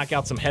 We'll knock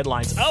out some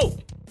headlines. Oh,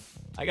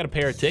 I got a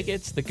pair of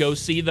tickets to go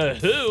see The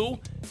Who.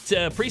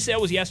 Pre-sale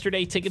was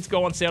yesterday. Tickets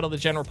go on sale to the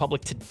general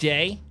public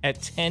today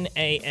at 10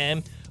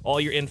 a.m. All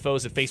your info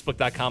is at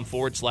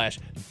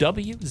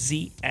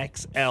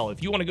facebook.com/WZXL.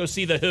 If you want to go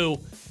see The Who,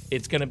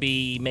 it's going to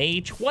be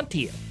May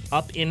 20th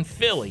up in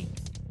Philly.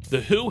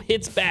 The Who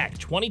hits back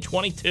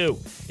 2022.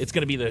 It's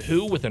going to be The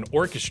Who with an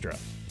orchestra.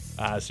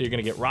 So you're going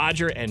to get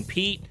Roger and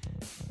Pete.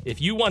 If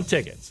you want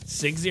tickets,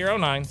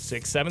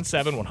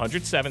 609-677-107,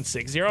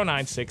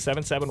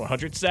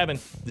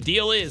 609-677-107. The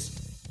deal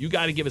is, you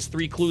got to give us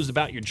 3 clues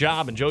about your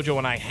job, and JoJo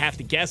and I have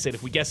to guess it.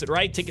 If we guess it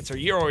right, tickets are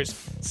yours.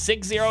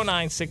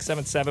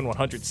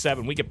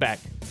 609-677-107. We get back,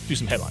 do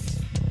some headlines.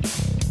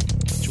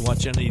 Did you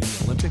watch any of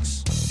the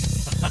Olympics?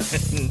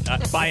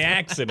 By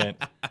accident,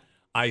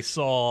 I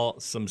saw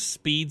some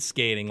speed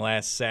skating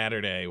last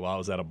Saturday while I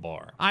was at a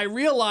bar. I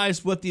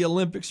realized what the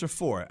Olympics are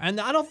for,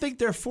 and I don't think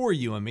they're for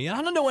you and me.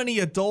 I don't know any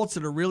adults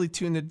that are really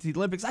tuned into the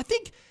Olympics. I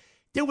think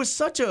there was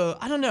such a,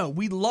 I don't know,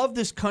 we loved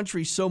this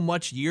country so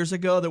much years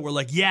ago that we're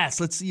like, yes,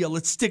 let's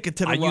stick it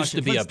to the Russians. Used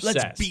to be obsessed.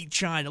 Let's beat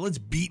China. Let's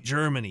beat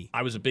Germany.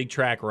 I was a big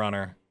track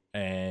runner,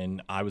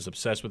 and I was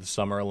obsessed with the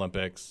Summer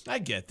Olympics. I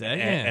get that,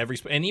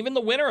 and even the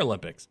Winter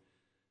Olympics.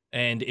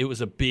 And it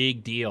was a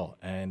big deal.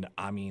 And,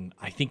 I mean,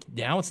 I think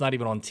now it's not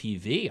even on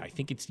TV. I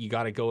think you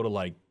got to go to,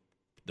 like,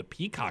 the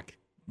Peacock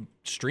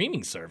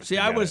streaming service. See,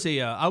 I was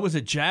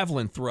a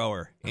javelin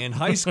thrower in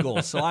high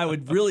school, so I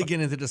would really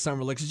get into the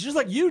Summer Olympics, just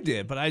like you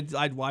did, but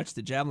I'd watch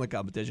the javelin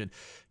competition.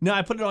 No,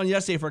 I put it on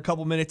yesterday for a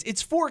couple minutes.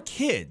 It's for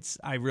kids,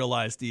 I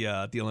realized the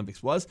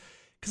Olympics was.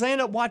 Because I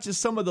ended up watching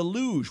some of the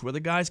luge where the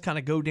guys kind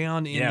of go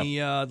down in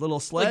the little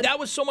sled. Like, that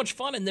was so much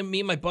fun. And then me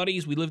and my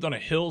buddies, we lived on a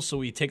hill, so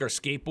we'd take our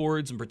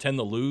skateboards and pretend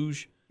the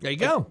luge. There you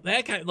go.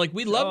 That kind of, like,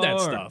 we loved that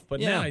stuff. But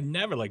no, I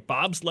never. Like,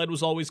 bobsled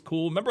was always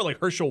cool. Remember, like,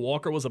 Herschel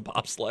Walker was a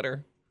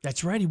bobsledder?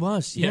 That's right, he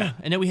was. Yeah.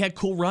 And then we had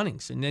cool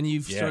runnings. And then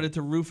you started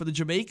to root for the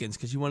Jamaicans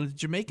because you wanted the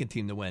Jamaican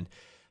team to win.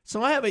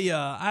 So I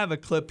have a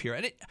clip here.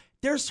 And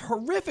there's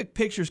horrific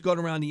pictures going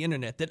around the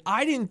internet that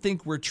I didn't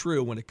think were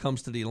true when it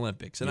comes to the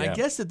Olympics. And I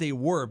guess that they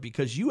were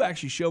because you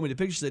actually showed me the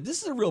picture and said,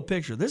 this is a real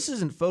picture. This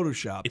isn't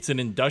Photoshop. It's an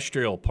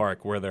industrial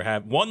park where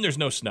there's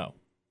no snow.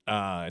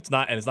 It's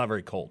not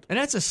very cold. And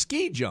that's a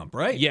ski jump,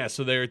 right? Yeah,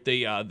 so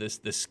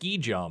the ski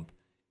jump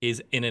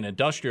is in an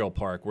industrial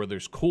park where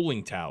there's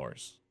cooling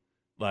towers.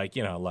 Like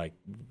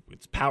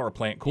it's power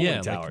plant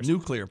cooling towers. Like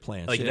nuclear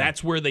plants.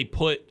 That's where they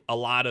put a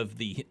lot of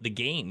the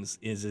games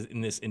is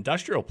in this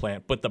industrial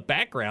plant. But the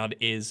background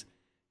is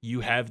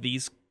you have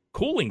these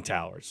cooling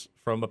towers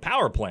from a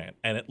power plant,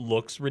 and it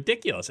looks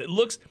ridiculous. It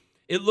looks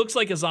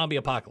like a zombie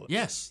apocalypse.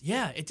 Yes,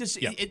 yeah.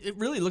 It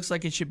really looks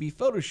like it should be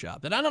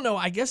photoshopped. And I don't know,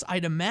 I guess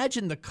I'd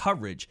imagine the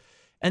coverage,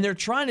 and they're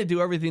trying to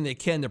do everything they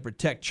can to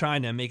protect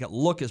China and make it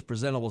look as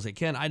presentable as they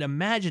can. I'd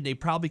imagine they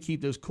probably keep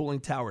those cooling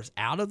towers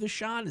out of the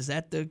shot. Is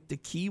that the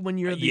key when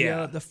you're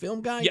the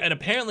film guy? Yeah, and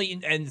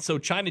apparently, and so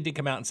China did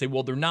come out and say,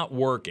 well, they're not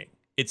working.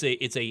 It's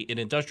an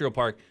industrial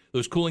park.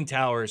 Those cooling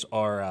towers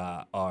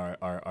are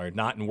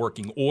not in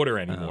working order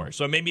anymore.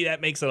 So maybe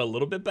that makes it a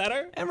little bit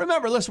better. And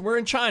remember, listen, we're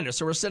in China,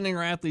 so we're sending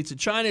our athletes to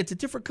China. It's a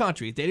different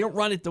country. They don't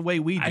run it the way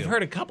we do. I've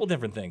heard a couple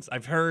different things.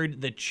 I've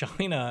heard that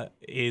China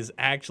is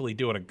actually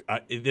doing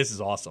this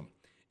is awesome.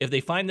 If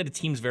they find that a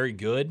team's very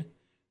good,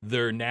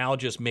 they're now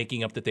just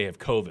making up that they have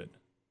COVID.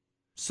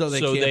 So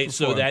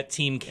that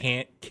team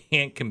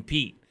can't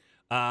compete.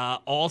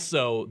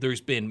 Also, there's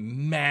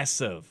been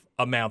massive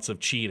amounts of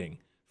cheating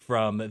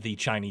from the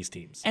Chinese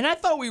teams. And I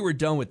thought we were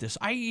done with this.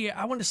 I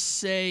want to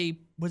say,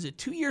 was it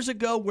 2 years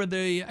ago where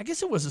I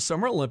guess it was the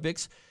Summer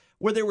Olympics,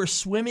 where they were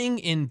swimming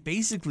in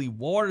basically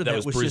water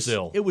that was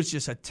Brazil. It was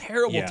just a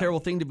terrible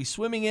thing to be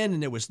swimming in,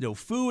 and there was no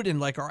food, and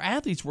like our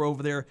athletes were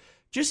over there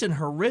just in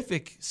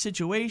horrific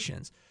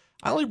situations.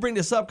 I only bring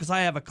this up because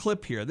I have a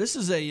clip here. This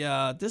is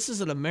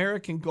an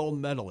American gold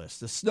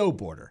medalist, a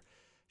snowboarder.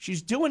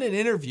 She's doing an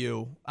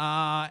interview,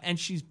 and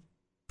she's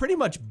pretty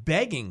much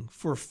begging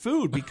for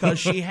food because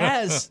she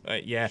has.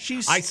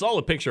 I saw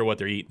a picture of what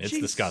they're eating. It's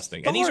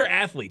disgusting. And these are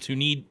athletes who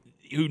need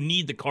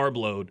the carb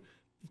load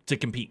to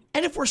compete.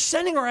 And if we're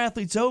sending our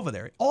athletes over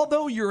there,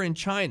 although you're in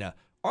China,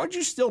 aren't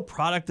you still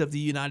product of the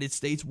United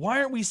States? Why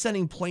aren't we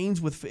sending planes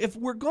with? If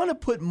we're going to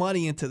put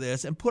money into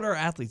this and put our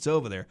athletes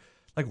over there,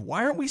 like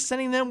why aren't we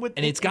sending them with?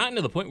 And it's gotten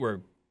to the point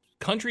where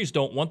countries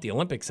don't want the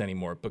Olympics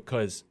anymore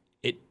because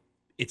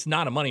it's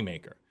not a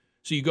moneymaker.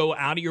 So you go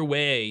out of your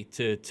way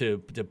to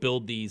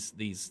build these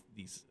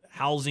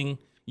housing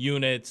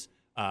units.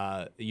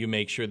 You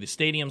make sure the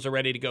stadiums are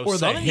ready to go. Or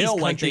the hill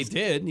like they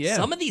did. Yeah.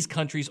 Some of these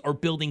countries are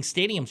building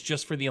stadiums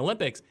just for the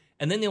Olympics,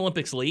 and then the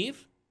Olympics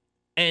leave,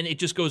 and it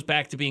just goes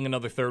back to being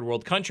another third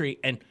world country.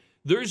 And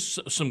there's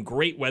some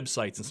great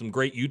websites and some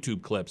great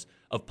YouTube clips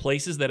of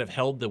places that have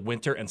held the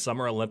Winter and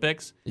Summer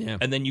Olympics. Yeah.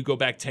 And then you go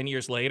back 10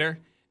 years later,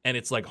 and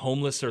it's like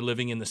homeless are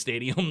living in the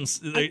stadiums.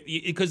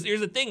 Because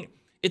here's the thing.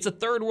 It's a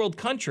third world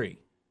country.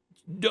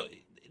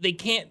 They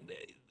can't.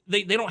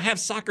 They don't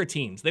have soccer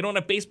teams. They don't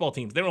have baseball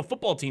teams. They don't have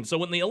football teams. So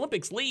when the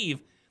Olympics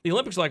leave, The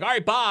Olympics are like, all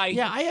right, bye.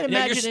 Yeah, I had And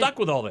now imagined you're stuck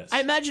with all this.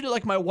 I imagine it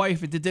like my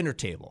wife at the dinner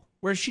table,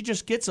 where she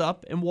just gets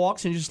up and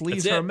walks and just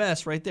leaves That's her it.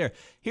 mess right there.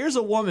 Here's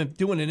a woman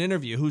doing an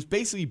interview who's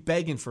basically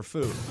begging for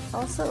food.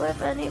 Also,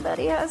 if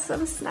anybody has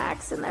some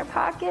snacks in their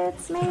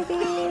pockets,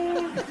 maybe.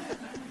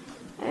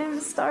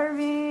 I'm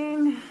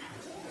starving.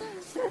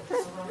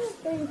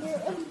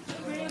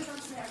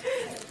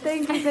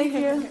 Thank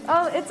you.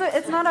 Oh,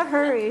 it's not a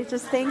hurry.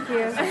 Just thank you.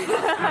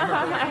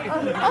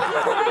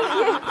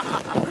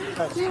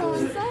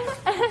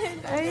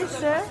 Are you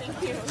sure?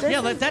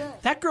 Yeah,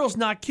 that girl's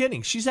not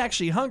kidding. She's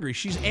actually hungry.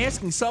 She's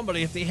asking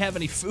somebody if they have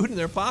any food in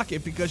their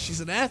pocket because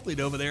she's an athlete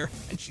over there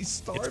and she's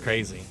starving. It's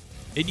crazy.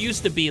 It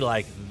used to be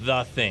like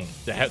the thing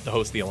to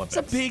host the Olympics.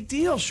 It's a big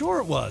deal. Sure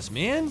it was,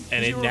 man.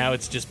 And now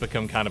it's just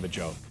become kind of a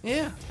joke.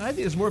 Yeah, I think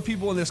there's more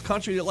people in this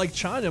country that like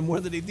China more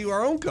than they do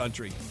our own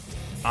country.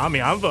 I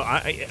mean, I'm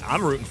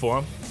rooting for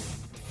them.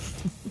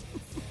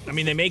 I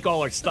mean, they make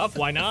all our stuff.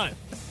 Why not?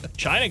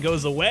 China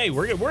goes away.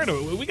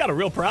 We got a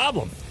real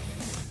problem.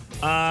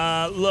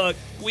 Look,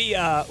 we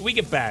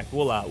get back.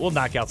 We'll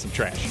knock out some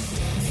trash.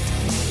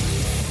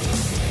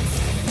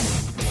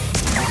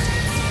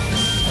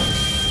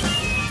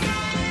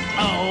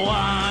 Oh,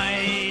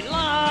 I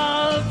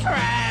love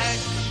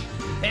trash.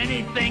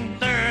 Anything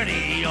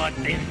dirty or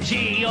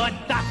dingy or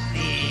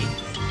dusty.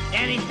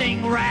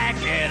 Anything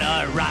ragged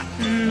or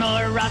rotten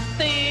or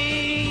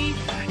rusty.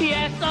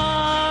 Yes,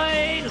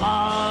 I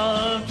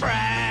love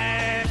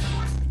trash.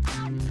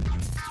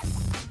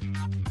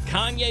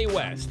 Kanye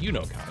West. You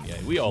know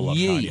Kanye. We all love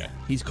Yee. Kanye.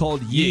 He's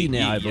called Yee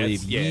now, I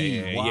believe. Yeah,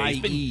 Yee.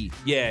 Y-E.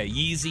 Yeah,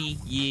 Yeezy,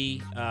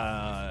 Yee,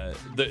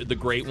 the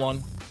great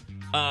one.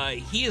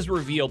 He has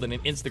revealed in an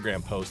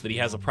Instagram post that he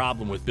has a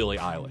problem with Billie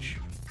Eilish.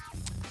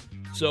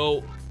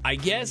 So I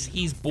guess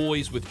he's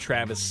boys with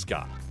Travis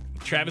Scott.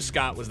 Travis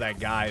Scott was that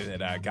guy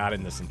that got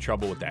into some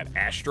trouble with that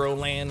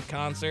Astroland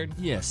concert.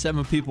 Yeah,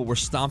 7 people were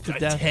stomped to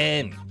death.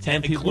 10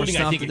 people were including,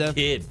 stomped I think, to death. a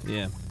kid.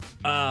 Yeah.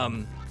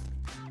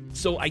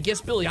 So I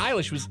guess Billie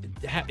Eilish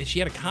she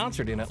had a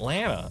concert in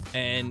Atlanta,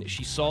 and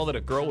she saw that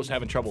a girl was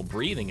having trouble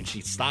breathing, and she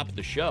stopped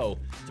the show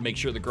to make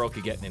sure the girl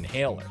could get an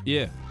inhaler.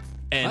 Yeah.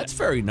 And that's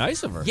very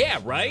nice of her. Yeah,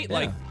 right? Yeah.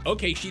 Like,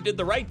 okay, she did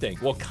the right thing.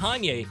 Well,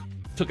 Kanye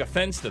took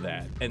offense to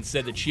that and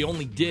said that she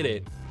only did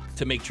it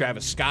to make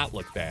Travis Scott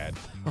look bad.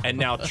 And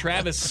now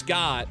Travis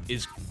Scott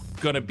is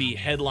going to be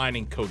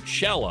headlining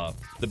Coachella,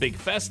 the big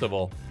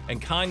festival,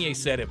 and Kanye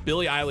said if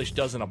Billie Eilish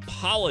doesn't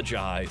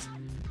apologize,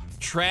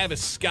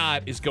 Travis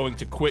Scott is going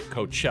to quit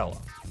Coachella.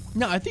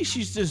 No, I think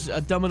she's just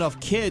a dumb enough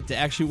kid to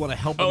actually want to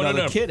help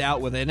another kid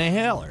out with an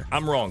inhaler.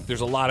 I'm wrong.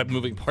 There's a lot of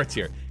moving parts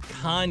here.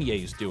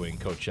 Kanye's doing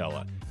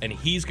Coachella, and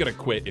he's going to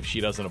quit if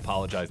she doesn't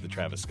apologize to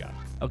Travis Scott.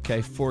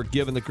 Okay, for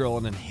giving the girl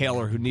an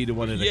inhaler who needed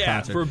one in the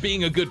concert. Yeah, for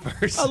being a good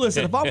person. Oh,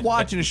 listen, if I'm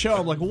watching a show,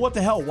 I'm like, well, what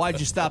the hell? Why'd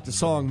you stop the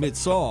song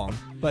mid-song?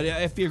 But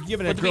if you're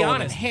giving a girl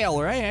an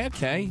inhaler, hey,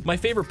 okay. My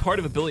favorite part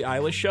of a Billie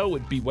Eilish show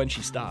would be when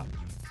she stopped.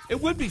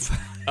 It would be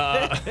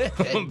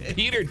fun.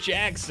 Peter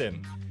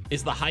Jackson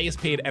is the highest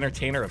paid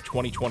entertainer of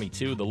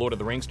 2022. The Lord of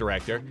the Rings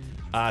director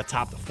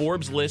topped the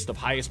Forbes list of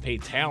highest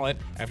paid talent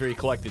after he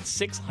collected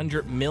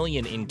 $600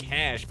 million in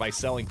cash by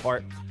selling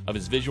part of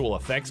his visual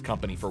effects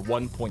company for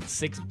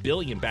 $1.6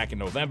 billion back in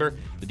November.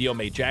 The deal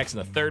made Jackson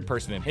the third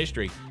person in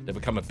history to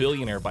become a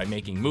billionaire by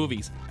making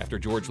movies after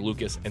George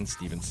Lucas and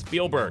Steven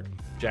Spielberg.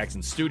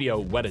 Jackson's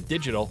studio, Weta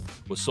Digital,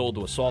 was sold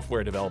to a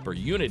software developer,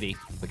 Unity,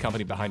 the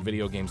company behind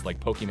video games like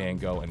Pokemon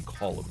Go and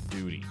Call of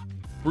Duty.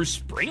 Bruce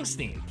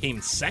Springsteen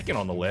came second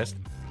on the list,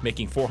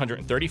 making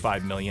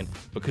 $435 million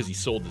because he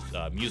sold his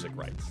music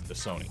rights to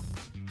Sony.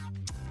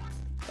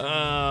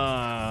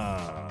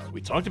 We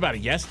talked about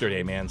it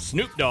yesterday, man.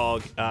 Snoop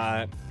Dogg,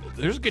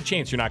 there's a good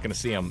chance you're not going to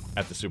see him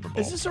at the Super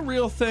Bowl. Is this a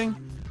real thing?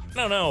 I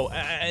don't know.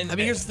 I mean,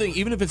 here's the thing.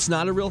 Even if it's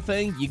not a real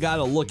thing, you got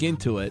to look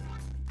into it.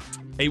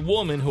 A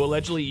woman who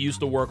allegedly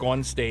used to work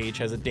on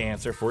stage as a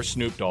dancer for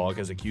Snoop Dogg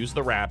has accused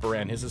the rapper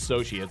and his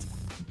associates,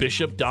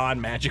 Bishop Don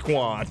Magic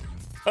Wand,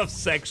 of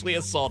sexually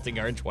assaulting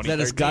her in 2013. Is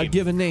that his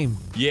God-given name?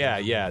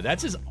 Yeah.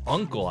 That's his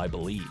uncle, I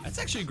believe. That's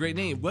actually a great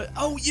name. What?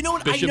 Oh, you know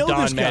what? Bishop I know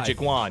Don this guy.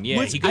 Magic Wand.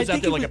 Yeah, he goes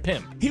out there like a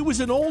pimp. He was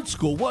an old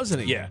school,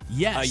 wasn't he? Yeah.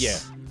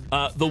 Yes.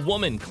 The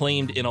woman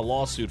claimed in a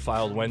lawsuit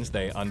filed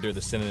Wednesday under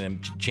the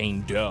synonym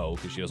Jane Doe,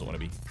 because she doesn't want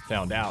to be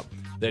found out,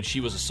 that she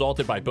was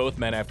assaulted by both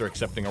men after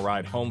accepting a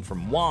ride home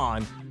from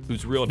Juan,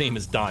 whose real name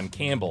is Don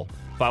Campbell,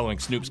 following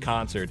Snoop's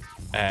concert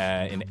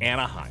in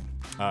Anaheim.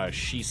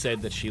 She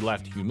said that she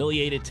left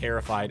humiliated,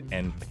 terrified,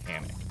 and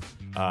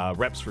panicked.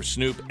 Reps for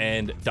Snoop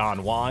and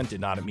Don Juan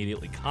did not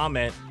immediately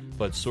comment,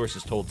 but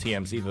sources told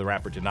TMZ that the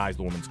rapper denies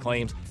the woman's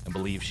claims and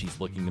believes she's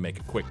looking to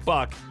make a quick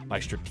buck by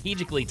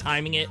strategically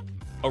timing it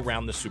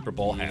around the Super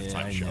Bowl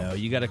halftime show. No,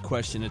 you got to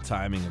question the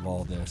timing of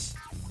all this.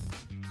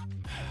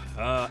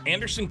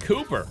 Anderson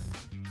Cooper,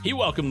 he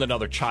welcomed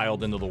another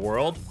child into the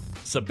world.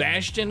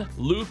 Sebastian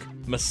Luke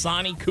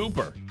Masani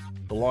Cooper,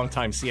 the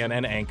longtime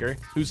CNN anchor,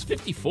 who's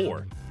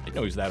 54. I didn't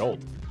know he was that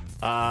old.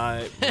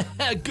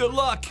 Good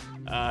luck.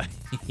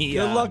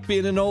 Good luck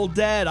being an old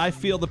dad. I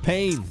feel the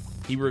pain.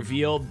 He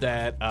revealed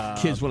that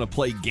kids want to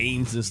play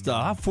games and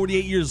stuff. I'm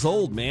 48 years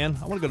old, man.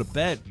 I want to go to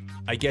bed.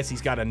 I guess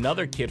he's got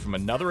another kid from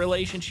another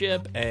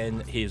relationship,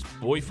 and his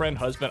boyfriend,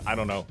 husband, I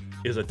don't know,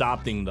 is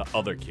adopting the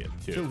other kid,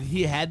 too. So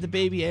he had the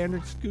baby,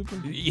 Anderson Cooper?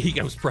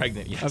 He was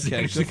pregnant, yes. Okay,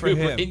 Anderson good for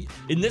Cooper. him.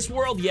 In this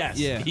world, yes,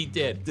 Yeah. he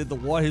did. Did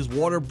his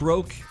water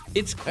broke?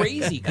 It's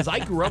crazy, because I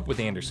grew up with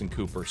Anderson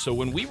Cooper. So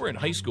when we were in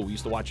high school, we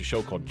used to watch a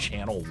show called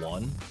Channel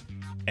 1,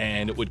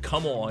 and it would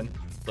come on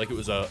like it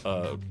was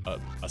a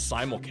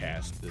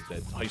simulcast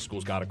that high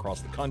schools got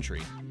across the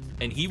country,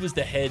 and he was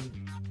the head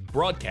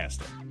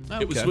broadcaster.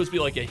 Okay. It was supposed to be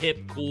like a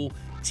hip, cool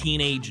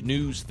teenage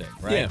news thing,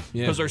 right? Yeah.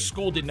 Because our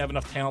school didn't have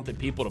enough talented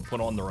people to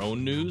put on their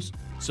own news,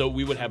 so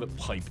we would have it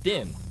piped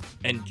in.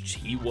 And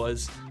he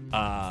was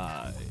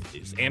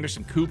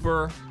Anderson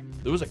Cooper.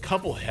 There was a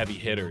couple heavy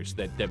hitters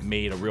that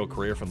made a real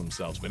career for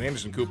themselves, but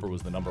Anderson Cooper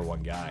was the number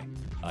one guy.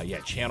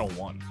 Channel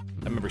 1.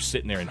 I remember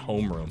sitting there in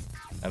homeroom,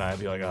 and I'd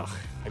be like, "Oh,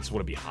 I just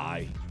want to be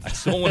high. I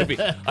just don't want to be.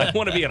 I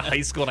want to be in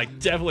high school, and I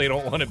definitely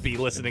don't want to be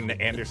listening to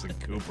Anderson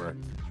Cooper."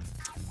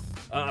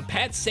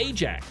 Pat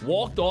Sajak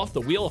walked off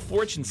the Wheel of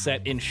Fortune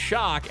set in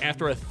shock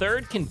after a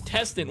third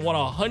contestant won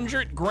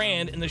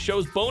 $100,000 in the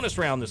show's bonus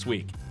round this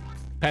week.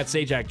 Pat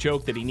Sajak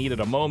joked that he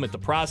needed a moment to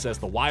process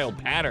the wild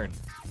pattern.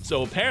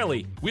 So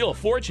apparently, Wheel of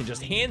Fortune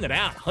just handed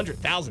out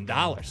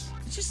 $100,000.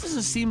 It just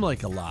doesn't seem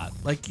like a lot.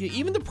 Like,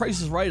 even the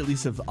Price is Right at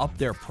least have upped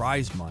their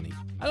prize money.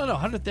 I don't know,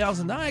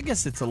 $100,000, I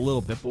guess it's a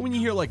little bit. But when you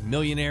hear, like,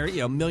 millionaire,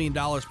 $1 million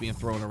being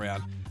thrown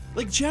around,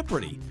 like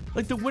Jeopardy.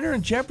 Like, the winner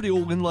in Jeopardy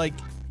will win, like,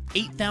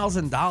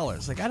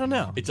 $8,000. Like, I don't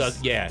know. It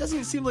does, yeah. It doesn't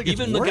even seem like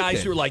even it's the worth guys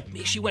it. who are like,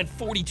 she went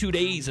 42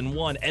 days and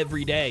won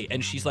every day,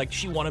 and she's like,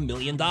 she won $1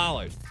 million.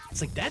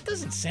 It's like, that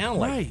doesn't sound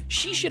like Right.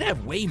 she should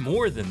have way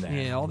more than that.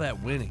 Yeah, all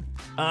that winning.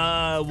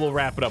 We'll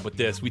wrap it up with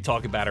this. We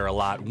talk about her a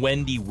lot.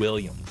 Wendy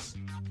Williams.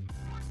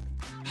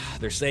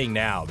 They're saying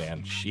now,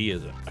 man, she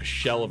is a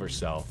shell of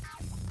herself,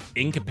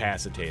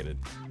 incapacitated,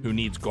 who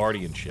needs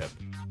guardianship.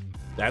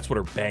 That's what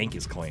her bank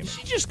is claiming. Did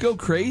she just go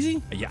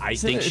crazy? Yeah, I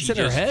It's think in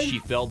her head? she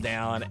fell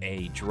down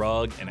a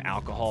drug and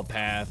alcohol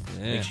path. I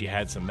Yeah. think she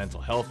had some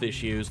mental health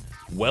issues.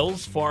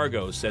 Wells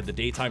Fargo said the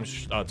daytime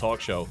talk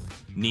show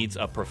needs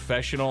a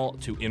professional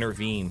to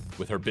intervene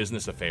with her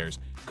business affairs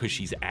because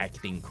she's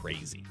acting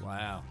crazy.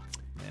 Wow.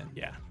 Man.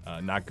 Yeah,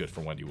 not good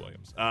for Wendy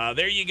Williams.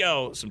 There you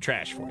go. Some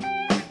trash for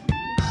you.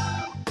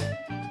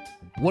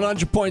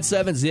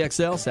 100.7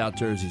 ZXL, South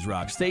Jersey's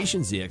rock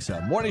station,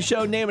 ZXL Morning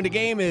Show. Name of the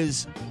game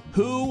is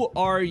Who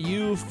Are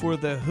You for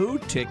the Who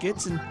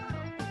tickets? And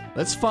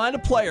let's find a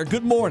player.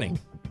 Good morning.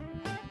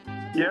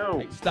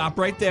 Yo. Stop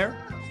right there.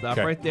 Stop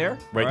Okay. right there.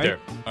 Right All there.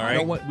 All I don't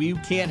right. want, we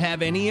can't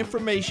have any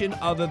information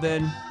other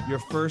than your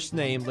first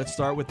name. Let's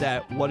start with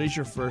that. What is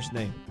your first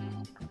name?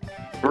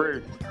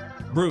 Bruce.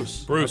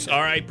 Bruce. Bruce. All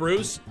right,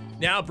 Bruce.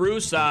 Now,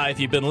 Bruce, if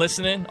you've been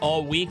listening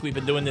all week, we've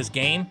been doing this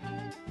game.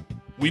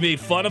 We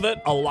made fun of it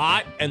a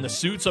lot, and the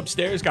suits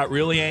upstairs got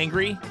really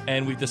angry,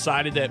 and we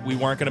decided that we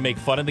weren't going to make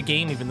fun of the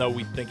game, even though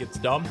we think it's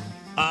dumb.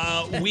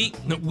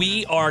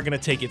 We are going to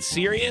take it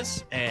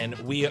serious, and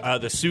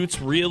the suits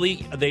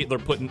really, they're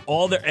putting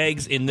all their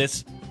eggs in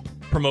this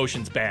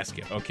promotions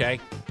basket,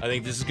 okay? I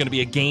think this is going to be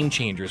a game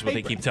changer is what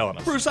they keep telling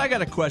us. Bruce, I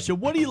got a question.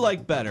 What do you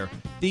like better?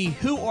 The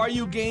Who Are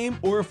You game,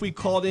 or if we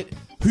called it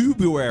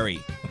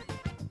Hoobuary?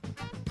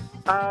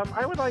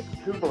 I would like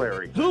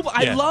Hoobuary.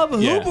 I love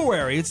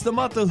Hoobuary. It's the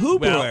month of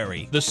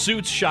Hoobuary. Well, the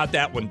suits shot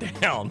that one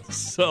down,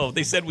 so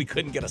they said we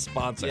couldn't get a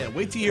sponsor. Yeah,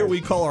 wait to hear what we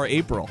call our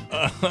April.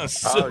 I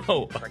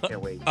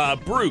can't wait.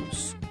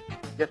 Bruce.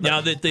 Yes, sir.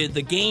 Now,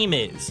 the game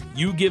is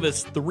you give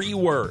us 3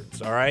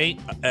 words, all right,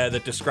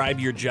 that describe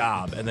your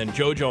job, and then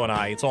JoJo and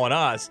I, it's on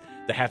us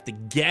to have to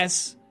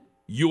guess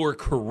your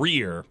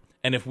career,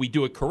 and if we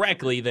do it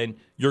correctly, then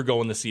you're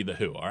going to see the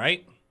Who, all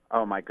right?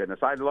 Oh my goodness!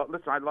 I love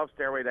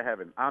Stairway to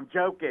Heaven. I'm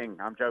joking.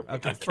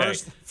 Okay,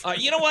 First,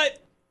 you know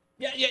what?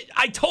 Yeah,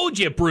 I told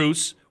you,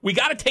 Bruce. We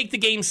got to take the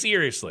game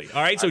seriously.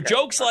 All right. So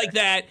jokes like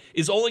that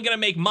is only going to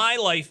make my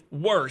life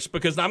worse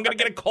because I'm going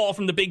to get a call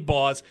from the big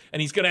boss, and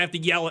he's going to have to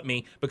yell at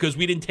me because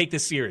we didn't take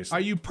this seriously.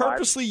 Are you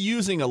purposely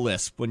using a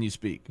lisp when you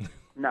speak?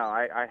 No,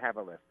 I have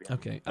a list. Yeah.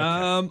 Okay.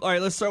 All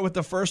right. Let's start with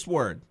the first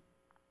word.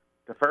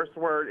 The first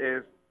word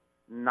is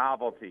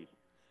novelty.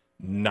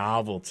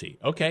 Novelty.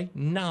 Okay.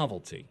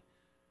 Novelty.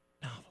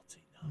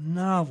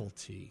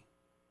 Novelty.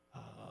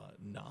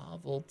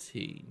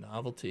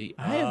 Novelty.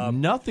 I have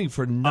nothing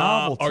for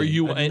novelty. Are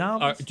you? A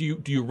novelty?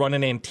 Do you run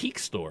an antique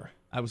store?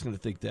 I was going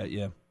to think that.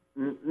 Yeah.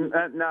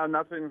 No,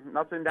 nothing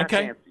that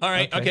Okay. fancy. All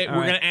right. Okay. all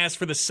We're right. going to ask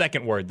for the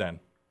second word then.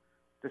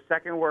 The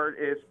second word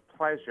is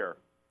pleasure.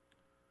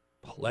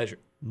 Pleasure.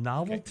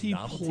 Novelty,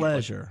 Okay, novelty,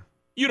 pleasure.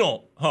 You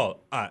don't.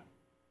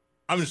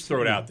 I'm just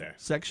throwing it out there.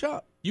 Sex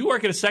shop. You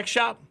work at a sex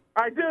shop?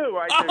 I do.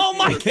 Oh,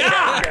 my God!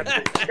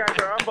 Yes, you guys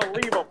are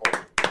unbelievable.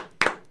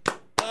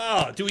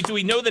 Oh, do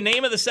we know the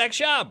name of the sex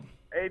shop?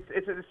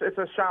 It's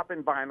a shop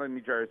in Vineland,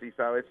 New Jersey.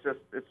 So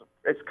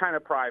it's kind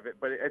of private,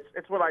 but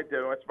it's what I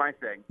do. It's my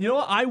thing. You know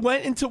what? I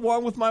went into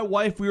one with my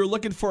wife. We were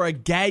looking for a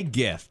gag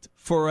gift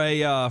for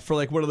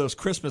like one of those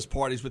Christmas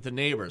parties with the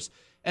neighbors.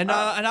 And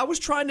I was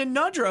trying to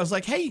nudge her. I was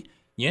like, hey,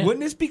 Yeah.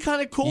 wouldn't this be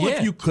kind of cool Yeah.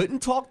 if you couldn't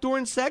talk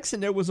during sex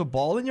and there was a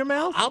ball in your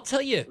mouth? I'll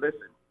tell you. Listen,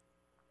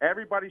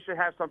 everybody should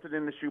have something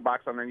in the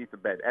shoebox underneath the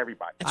bed.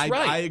 Everybody. That's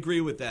right. I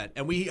agree with that.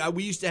 And we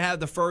used to have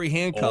the furry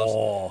handcuffs.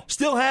 Oh.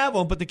 Still have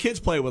them, but the kids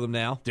play with them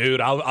now.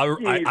 Dude,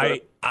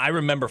 I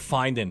remember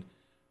finding,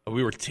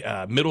 we were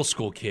middle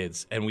school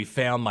kids, and we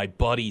found my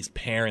buddy's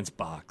parents'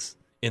 box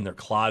in their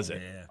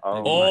closet. Yeah.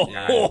 Oh,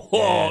 my God.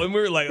 Yeah. And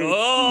we were like,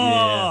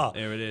 oh,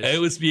 Yeah, there it is.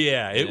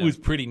 It was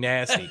pretty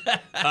nasty.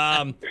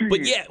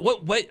 But yeah,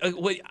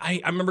 I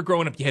remember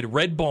growing up, you had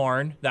Red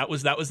Barn, that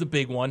was the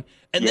big one,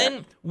 and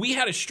then we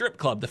had a strip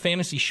club, the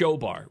Fantasy Show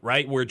Bar,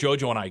 right, where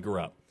JoJo and I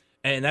grew up,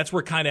 and that's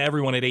where kind of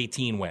everyone at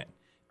 18 went.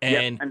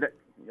 And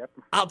Yep.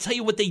 I'll tell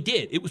you what they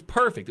did. It was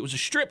perfect. It was a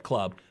strip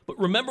club. But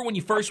remember when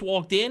you first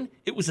walked in,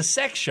 it was a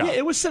sex shop. Yeah,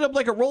 it was set up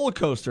like a roller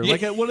coaster,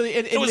 like at one of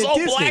the. It was all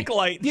black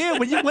light. Yeah,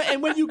 when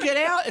you get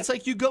out, it's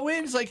like you go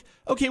in. It's like,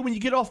 okay, when you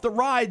get off the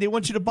ride, they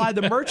want you to buy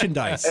the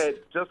merchandise. It's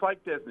just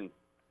like Disney.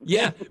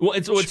 Yeah, well,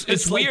 it's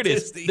like weird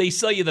is Disney. they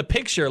sell you the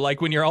picture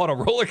like when you're on a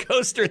roller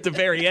coaster at the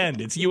very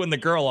end. It's you and the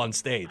girl on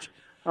stage.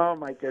 Oh,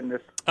 my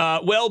goodness.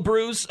 Well,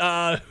 Bruce,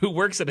 who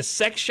works at a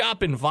sex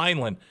shop in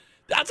Vineland,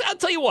 I'll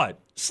tell you what,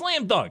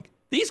 slam dunk.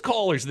 These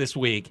callers this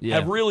week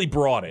have really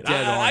brought it.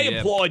 I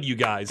applaud you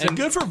guys. And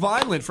good for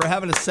Vineland for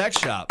having a sex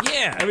shop.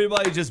 Yeah.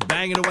 Everybody just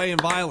banging away in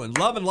Vineland.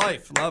 Loving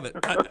life. Love it.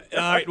 All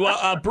right.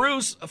 Well,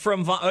 Bruce,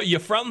 you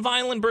from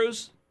Vineland,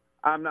 Bruce?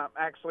 I'm not.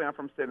 Actually, I'm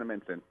from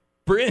Cinnaminson.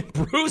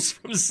 Bruce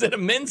from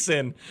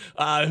Cinnaminson,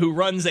 who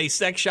runs a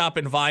sex shop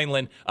in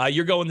Vineland.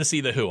 You're going to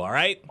see The Who, all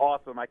right?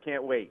 Awesome. I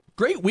can't wait.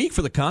 Great week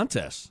for the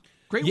contest.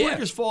 Great Yeah. work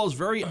as far as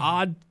very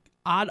odd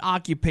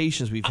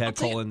occupations we've had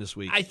call in this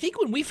week. I think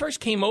when we first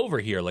came over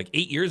here, like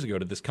 8 years ago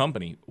to this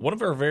company, one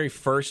of our very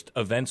first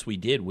events we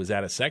did was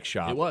at a sex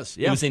shop. It was,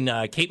 It was in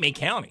Cape May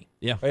County.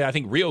 Yeah. I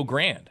think Rio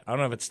Grande. I don't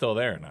know if it's still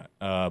there or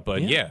not.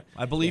 But yeah.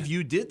 I believe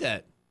you did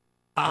that.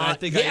 And I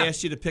think I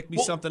asked you to pick me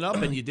something up,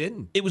 and you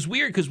didn't. It was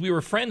weird because we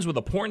were friends with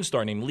a porn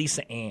star named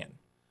Lisa Ann.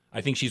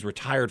 I think she's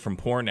retired from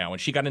porn now, and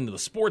she got into the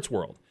sports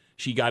world.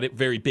 She got it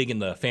very big in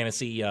the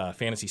fantasy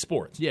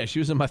sports. Yeah, she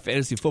was in my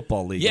fantasy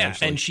football league. Yeah,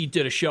 actually. and she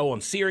did a show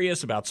on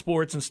Sirius about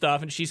sports and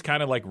stuff, and she's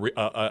kind of like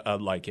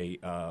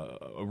a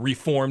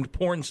reformed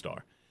porn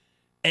star.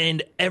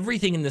 And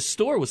everything in the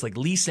store was like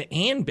Lisa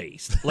Ann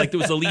based. Like there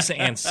was a Lisa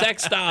Ann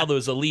sex style, there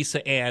was a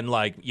Lisa Ann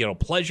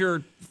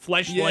pleasure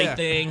fleshlight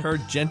thing. Her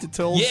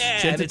genitals.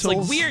 Yeah, and it's like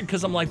weird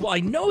because I'm like, well, I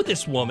know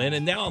this woman,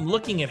 and now I'm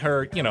looking at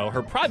her,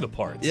 her private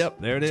parts.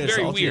 Yep, there it is. It's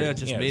very All weird. Yeah,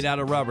 just made out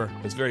of rubber.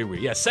 It's very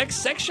weird. Yeah,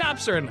 sex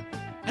shops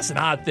that's an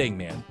odd thing,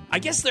 man. I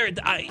guess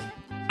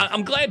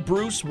I'm glad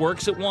Bruce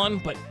works at one,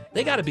 but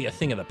they got to be a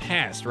thing of the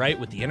past, right?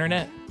 With the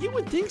internet. You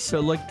would think so.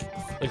 Like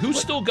who's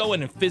still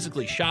going and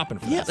physically shopping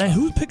for that? And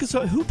who picks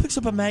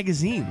up a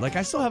magazine? Like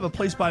I still have a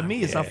place by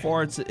me. It's how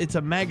far it's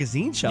a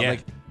magazine shop. Yeah.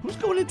 Like who's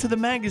going into the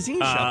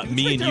magazine shop? It's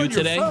Me right and there you on your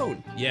today.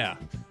 phone. Yeah.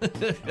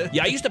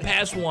 Yeah, I used to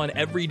pass one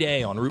every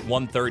day on Route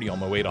 130 on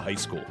my way to high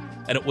school,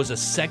 and it was a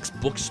sex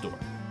bookstore.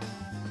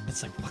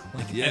 It's like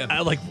Yeah.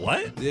 I like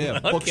what? Yeah,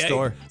 Okay.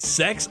 bookstore.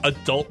 Sex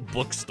adult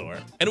bookstore.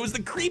 And it was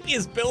the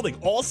creepiest building,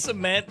 all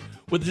cement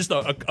with just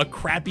a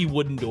crappy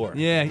wooden door.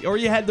 Yeah, or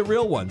you had the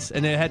real ones,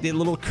 and it had the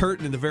little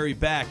curtain in the very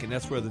back, and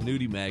that's where the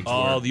nudie mags were.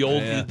 Oh, the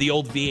old Yeah. the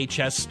old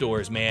VHS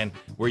stores, man,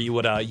 where you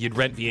would you'd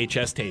rent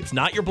VHS tapes,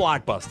 not your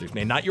Blockbusters,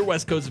 man, not your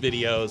West Coast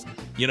Videos.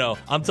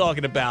 I'm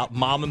talking about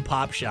mom and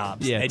pop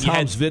shops. Yeah, and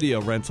Tom's Video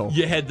Rental.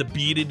 You had the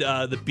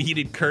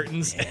beaded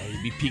curtains. Yeah,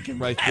 you'd be peeking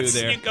right through That's,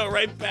 there. you go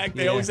right back.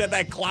 They Yeah. always had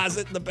that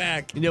closet in the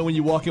back. You know when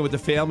you walk in with the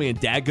family and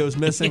dad goes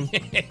missing?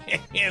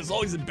 Yeah, it's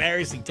always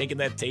embarrassing taking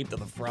that tape to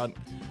the front.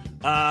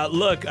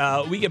 Look,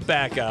 we get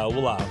back.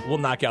 We'll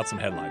knock out some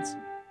headlines.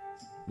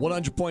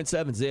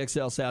 100.7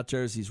 ZXL South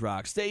Jersey's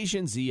Rock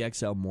Station,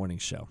 ZXL Morning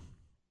Show.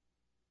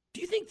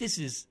 Do you think this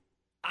is?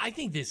 I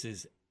think this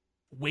is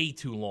way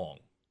too long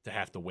to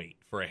have to wait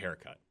for a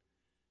haircut.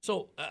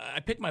 So I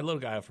picked my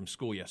little guy up from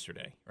school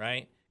yesterday,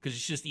 right? Because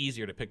it's just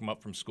easier to pick him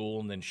up from school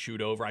and then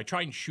shoot over. I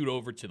try and shoot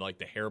over to like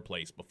the hair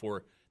place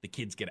before the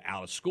kids get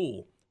out of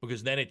school,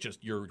 because then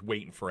you're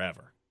waiting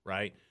forever,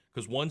 right?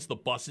 Because once the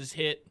buses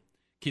hit,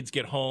 kids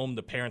get home,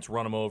 the parents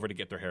run them over to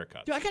get their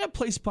haircuts. Dude, I got a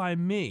place by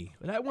me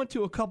that I went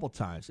to a couple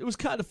times. It was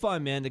kind of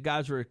fun, man. The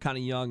guys were kind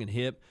of young and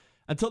hip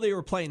until they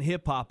were playing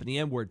hip-hop and the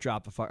N-word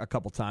dropped a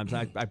couple times.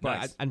 I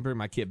didn't bring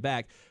my kid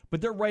back.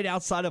 But they're right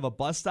outside of a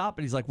bus stop,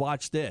 and he's like,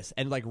 watch this.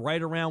 And like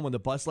right around when the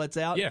bus lets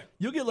out,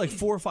 you'll get like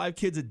 4 or 5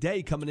 kids a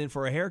day coming in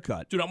for a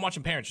haircut. Dude, I'm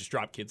watching parents just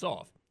drop kids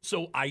off.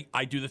 So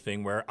I do the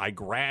thing where I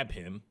grab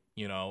him,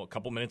 a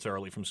couple minutes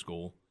early from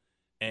school,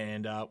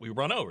 and we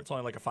run over. It's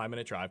only like a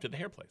 5-minute drive to the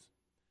hair place.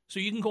 So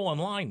you can go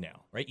online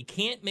now, right? You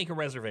can't make a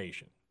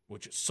reservation,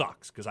 which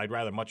sucks because I'd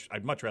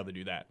much rather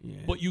do that. Yeah.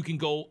 But you can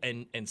go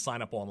and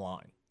sign up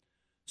online.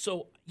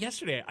 So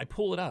yesterday I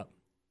pull it up,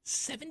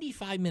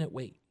 75-minute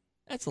wait.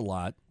 That's a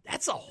lot.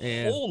 That's a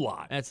whole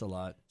lot. That's a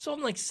lot. So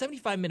I'm like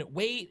 75-minute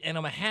wait, and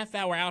I'm a half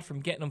hour out from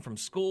getting them from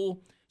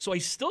school. So I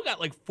still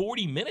got like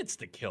 40 minutes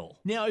to kill.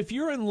 Now, if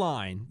you're in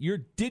line, you're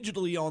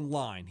digitally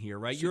online here,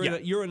 right?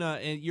 You're in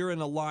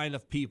a line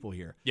of people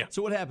here. Yeah.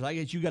 So what happens? I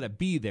guess you got to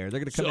be there. They're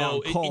going to come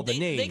out and call the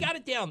name. They got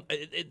it down.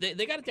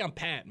 They got it down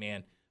pat,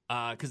 man.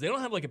 Because they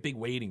don't have like a big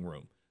waiting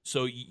room,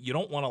 so you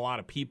don't want a lot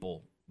of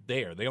people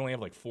there. They only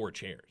have like 4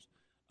 chairs.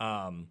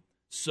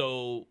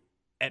 So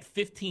at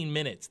 15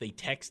 minutes, they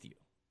text you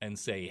and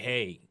say,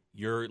 "Hey,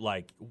 you're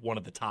like one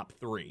of the top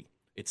 3.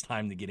 It's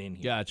time to get in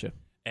here." Gotcha.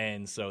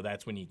 And so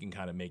that's when you can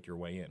kind of make your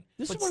way in.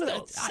 This but is one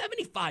still, of the,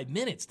 75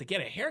 minutes to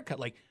get a haircut.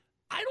 Like,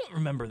 I don't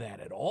remember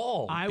that at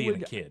all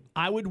being a kid.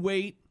 I would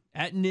wait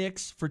at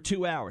Nick's for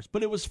 2 hours,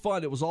 but it was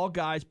fun. It was all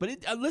guys.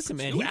 But listen,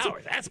 man. 2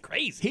 hours? That's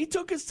crazy. He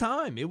took his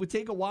time. It would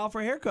take a while for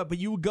a haircut, but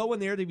you would go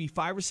in there, there'd be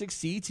 5 or 6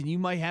 seats, and you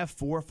might have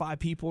 4 or 5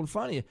 people in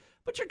front of you.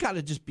 But you're kind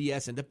of just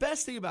BSing. The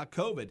best thing about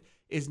COVID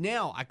is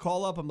now I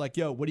call up, I'm like,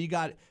 yo, what do you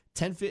got?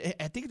 I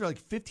think they're like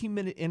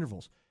 15-minute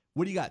intervals.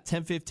 What do you got?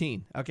 10,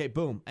 15. Okay,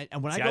 boom.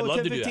 And when I go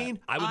 10, 15,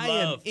 I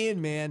am in,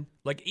 man.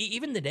 Like,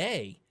 even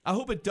today. I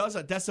hope it does.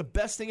 That's the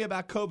best thing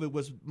about COVID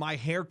was my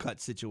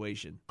haircut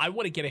situation. I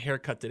want to get a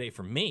haircut today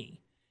for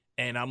me.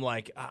 And I'm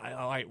like,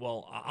 all right,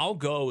 well, I'll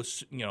go,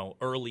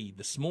 early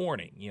this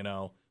morning,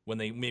 when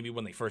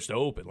they first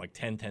open, like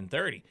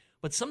 10:30.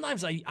 But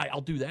sometimes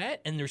I'll do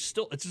that, and it's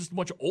just a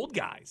bunch of old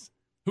guys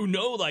who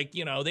know, like,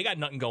 they got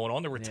nothing going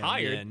on. They're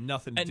retired. Yeah,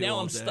 nothing to and do now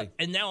all I'm day. stuck.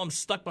 And now I'm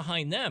stuck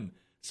behind them.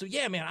 So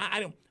yeah, man,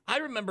 I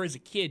remember as a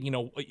kid,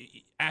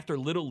 after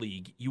Little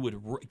League, you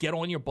would get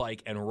on your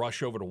bike and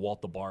rush over to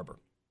Walt the Barber,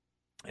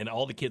 and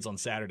all the kids on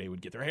Saturday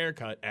would get their hair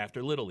cut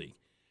after Little League,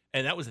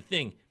 and that was the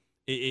thing.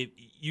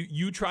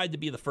 You tried to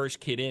be the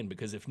first kid in,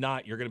 because if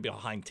not, you're going to be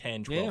behind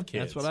 10, 12 kids.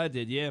 That's what I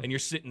did, yeah. And you're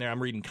sitting there,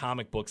 I'm reading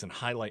comic books and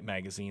highlight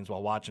magazines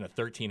while watching a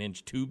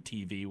 13-inch tube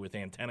TV with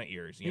antenna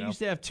ears. You used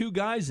to have 2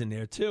 guys in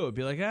there, too. It'd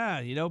be like,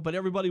 but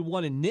everybody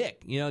wanted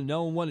Nick.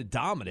 No one wanted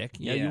Dominic.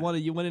 You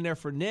went in there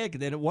for Nick,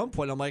 and then at one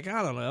point, I'm like,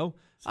 I don't know.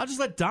 I'll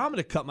just let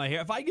Dominic cut my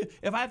hair. If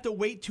I have to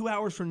wait 2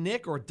 hours for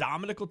Nick, or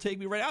Dominic will take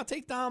me right, I'll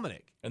take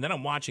Dominic. And then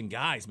I'm watching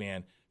guys,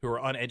 man, who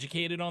are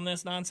uneducated on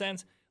this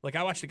nonsense. Like,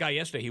 I watched a guy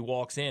yesterday. He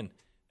walks in,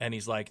 and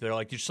they're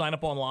like, did you sign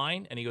up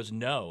online? And he goes,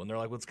 no. And they're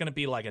like, well, it's going to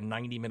be like a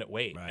 90-minute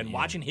wait. Right, and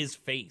watching his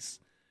face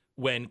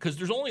because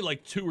there's only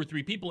like 2 or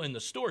 3 people in the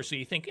store, so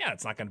you think, yeah,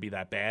 it's not going to be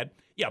that bad.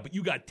 Yeah, but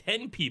you got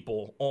 10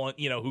 people on,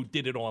 who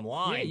did it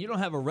online. Yeah, you don't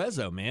have a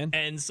rezo, man.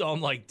 And so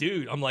I'm like,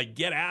 dude,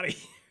 get out of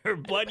here.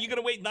 Bud, you're going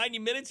to wait 90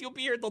 minutes? You'll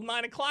be here until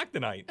 9 o'clock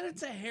tonight. And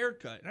it's a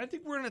haircut. And I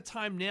think we're in a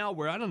time now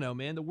where, I don't know,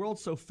 man, the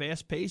world's so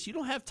fast-paced, you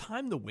don't have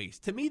time to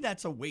waste. To me,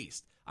 that's a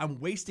waste.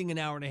 I'm wasting an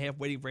hour and a half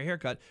waiting for a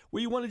haircut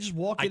where you want to just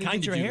walk in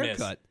and get your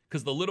haircut.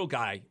 Because the little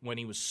guy, when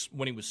he was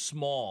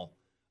small,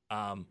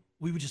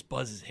 we would just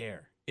buzz his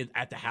hair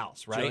at the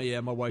house, right? Oh, yeah,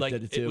 my wife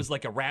did it too. It was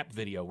like a rap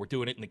video. We're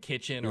doing it in the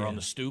kitchen or on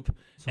the stoop.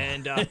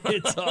 And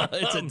it's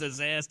a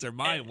disaster.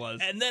 Mine was.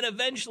 And then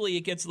eventually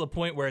it gets to the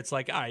point where it's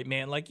like, all right,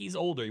 man, like he's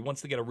older. He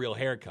wants to get a real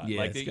haircut. Yeah,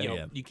 like,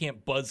 you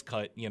can't buzz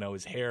cut,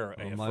 his hair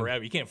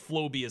forever. You can't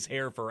Flowbee his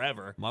hair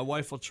forever. My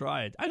wife will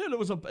try it. I know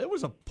it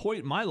was a point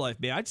in my life,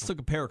 man. I just took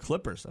a pair of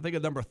clippers. I think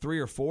at number 3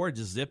 or 4,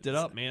 just zipped it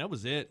up, man. That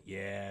was it.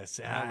 Yes.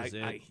 That was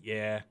it.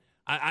 Yeah.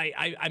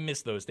 I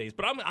miss those days,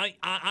 but I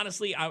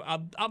honestly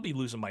I'll be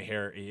losing my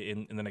hair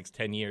in the next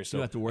 10 years. So you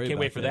don't have to worry I can't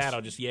about wait for this. that.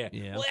 I'll just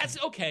Well,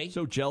 that's okay.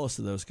 So jealous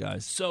of those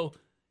guys. So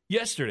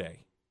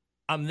yesterday,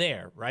 I'm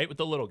there right with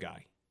the little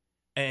guy,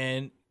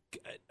 and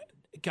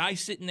guy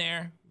sitting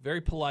there,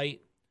 very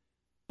polite,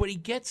 but he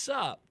gets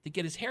up to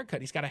get his hair cut.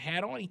 He's got a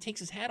hat on. He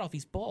takes his hat off.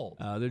 He's bald.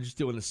 They're just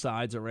doing the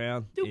sides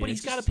around. Dude, but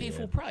he's got to pay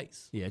full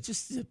price. Yeah,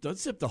 just zip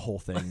the whole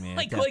thing, man.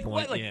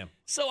 What?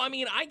 So, I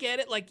mean, I get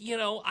it. Like,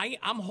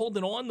 I'm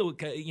holding on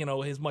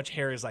to, as much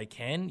hair as I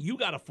can. You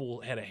got a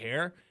full head of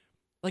hair.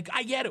 Like,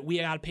 I get it. We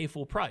got to pay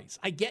full price.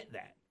 I get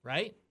that,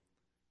 right?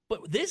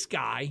 But this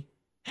guy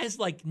has,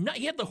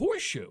 he had the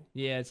horseshoe.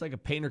 Yeah, it's like a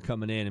painter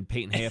coming in and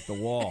painting half the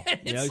wall. I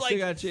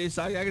got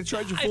to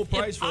charge you full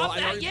price for all.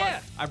 I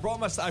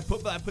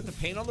put the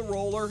paint on the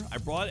roller. I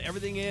brought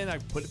everything in. I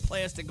put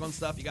plastic on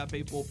stuff. You got to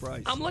pay full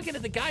price. I'm looking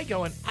at the guy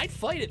going, I'd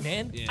fight it,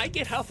 man. Yeah. I'd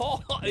get half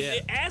off.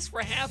 Yeah. Ask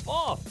for half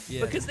off.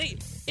 Yeah. Because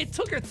it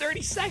took her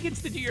 30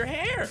 seconds to do your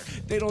hair.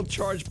 They don't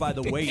charge by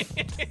the weight.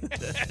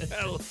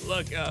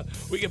 Look,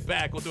 we get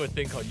back. We'll do a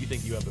thing called You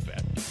Think You Have a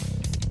Bet.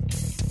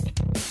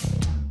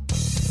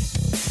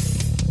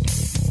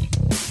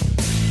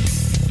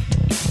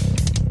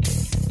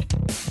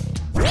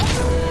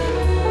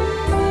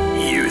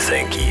 You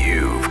think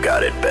you've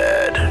got it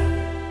bad.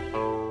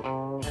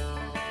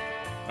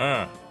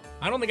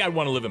 I don't think I'd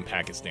want to live in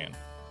Pakistan.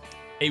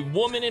 A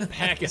woman in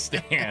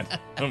Pakistan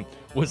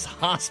was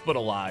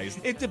hospitalized.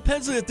 It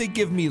depends on if they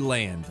give me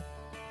land.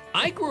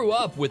 I grew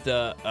up with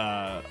was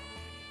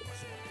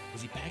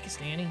he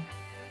Pakistani?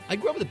 I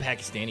grew up with a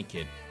Pakistani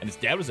kid, and his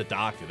dad was a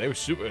doctor. They were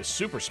a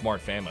super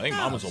smart family. I think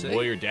mom was a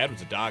lawyer, dad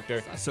was a doctor.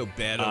 It's not so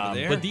bad over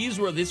there. But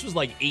this was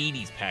like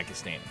 80s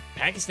Pakistan.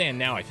 Pakistan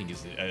now, I think,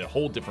 is a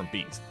whole different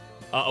beast.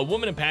 A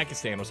woman in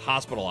Pakistan was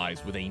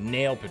hospitalized with a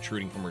nail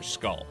protruding from her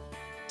skull.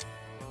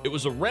 It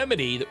was a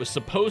remedy that was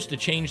supposed to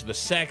change the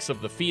sex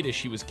of the fetus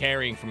she was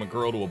carrying from a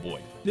girl to a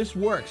boy. This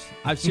works.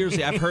 I've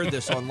heard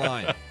this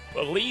online.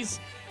 Police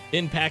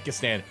in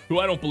Pakistan, who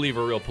I don't believe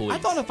are real police. I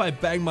thought if I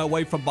banged my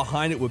wife from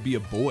behind, it would be a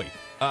boy.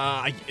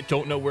 I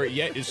don't know where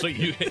yet. So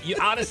you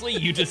honestly,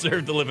 you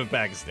deserve to live in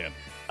Pakistan.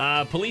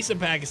 Police in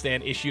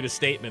Pakistan issued a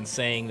statement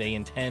saying they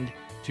intend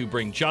to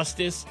bring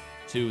justice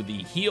to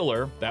the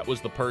healer. That was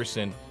the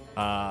person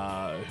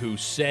who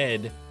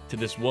said to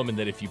this woman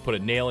that if you put a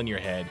nail in your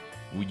head,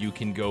 you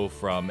can go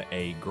from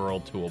a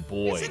girl to a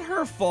boy. Is it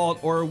her fault,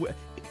 or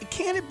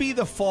can it be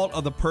the fault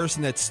of the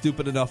person that's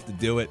stupid enough to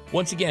do it?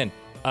 Once again,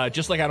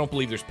 just like I don't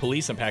believe there's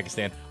police in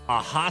Pakistan, a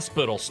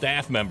hospital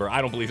staff member,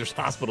 I don't believe there's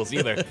hospitals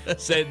either,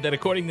 said that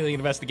according to the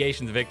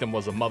investigation, the victim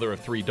was a mother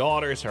of 3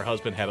 daughters. Her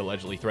husband had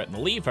allegedly threatened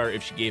to leave her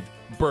if she gave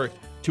birth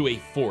to a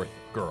 4th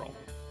girl.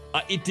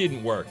 It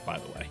didn't work, by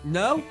the way.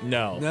 No?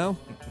 No.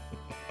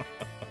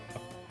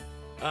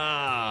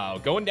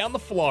 Going down to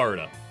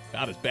Florida.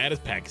 Not as bad as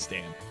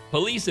Pakistan.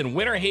 Police in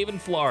Winter Haven,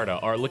 Florida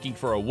are looking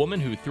for a woman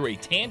who threw a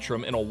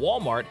tantrum in a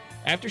Walmart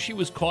after she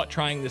was caught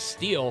trying to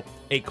steal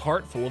a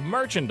cart full of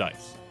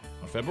merchandise.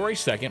 On February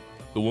 2nd,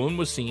 the woman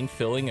was seen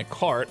filling a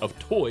cart of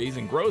toys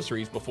and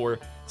groceries before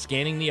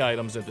scanning the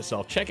items at the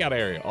self-checkout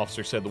area.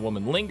 Officers said the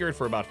woman lingered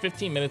for about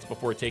 15 minutes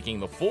before taking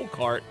the full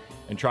cart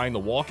and trying to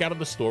walk out of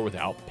the store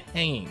without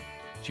paying.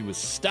 She was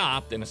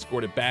stopped and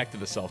escorted back to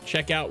the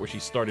self-checkout where she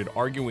started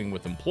arguing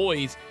with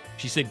employees.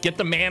 She said, "Get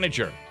the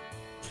manager."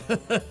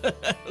 Okay.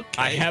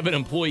 I have an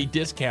employee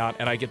discount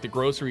and I get the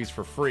groceries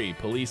for free.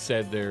 Police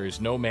said there's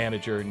no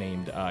manager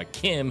named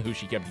Kim who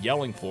she kept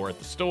yelling for at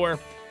the store.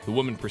 The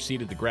woman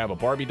proceeded to grab a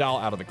Barbie doll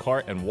out of the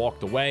cart and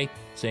walked away,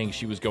 saying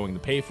she was going to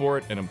pay for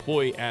it. An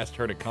employee asked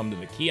her to come to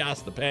the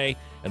kiosk to pay,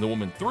 and the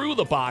woman threw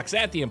the box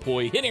at the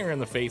employee, hitting her in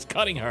the face,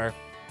 cutting her.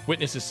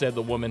 Witnesses said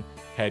the woman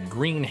had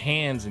green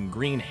hands and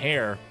green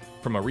hair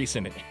from a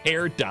recent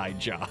hair dye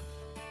job.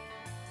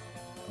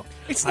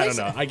 I don't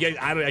know.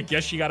 I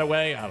guess she got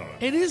away. I don't know.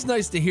 It is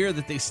nice to hear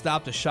that they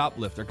stopped a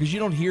shoplifter because you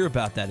don't hear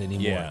about that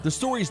anymore. Yeah. The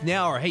stories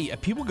now are, hey,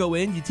 people go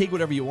in, you take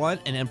whatever you want,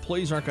 and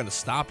employees aren't going to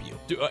stop you.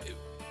 Dude,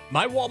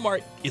 my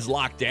Walmart is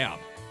locked down.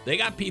 They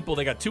got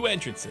 2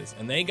 entrances,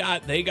 and they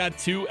got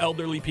 2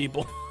 elderly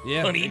people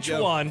on each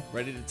one.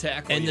 Ready to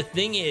tackle And you. the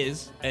thing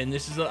is, and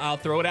this is, I'll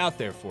throw it out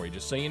there for you,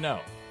 just so you know.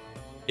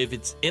 If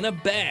it's in a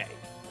bag,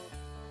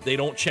 they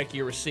don't check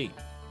your receipt.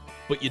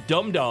 But you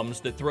dum-dums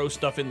that throw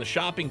stuff in the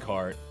shopping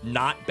cart,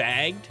 not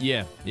bagged,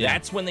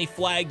 that's when they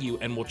flag you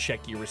and will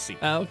check your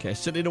receipt. Okay,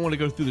 so they don't want to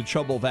go through the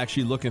trouble of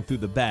actually looking through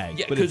the bag.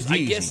 Yeah, but it's because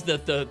I easy. guess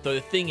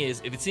the thing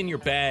is, if it's in your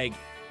bag,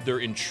 they're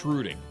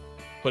intruding.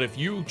 But if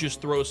you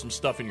just throw some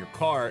stuff in your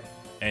cart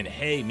and,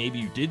 hey, maybe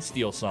you did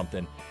steal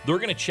something, they're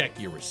going to check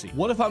your receipt.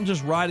 What if I'm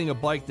just riding a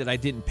bike that I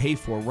didn't pay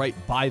for right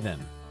by them?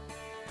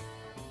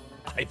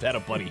 I've had a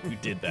buddy who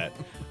did that.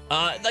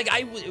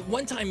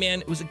 One time,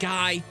 man, it was a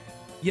guy,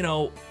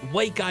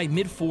 white guy,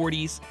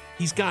 mid-40s.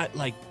 He's got,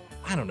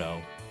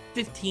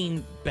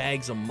 15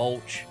 bags of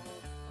mulch.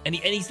 And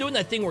he's doing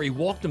that thing where he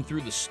walked them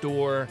through the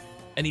store,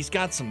 and he's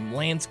got some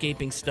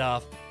landscaping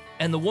stuff.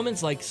 And the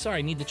woman's like, "Sorry,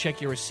 I need to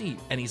check your receipt."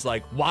 And he's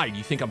like, "Why? Do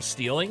you think I'm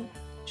stealing?"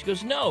 She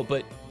goes, "No,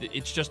 but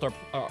it's just our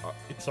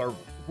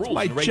rules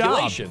my and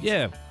regulations."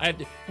 job.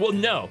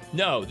 Yeah.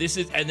 No. This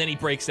is, and then he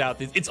breaks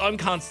out. It's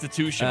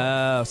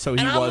unconstitutional. So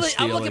he was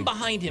stealing. I'm looking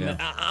behind him. Yeah.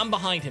 And I'm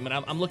behind him, and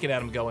I'm looking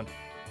at him, going,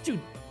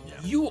 "Dude,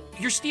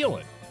 you're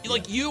stealing.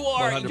 You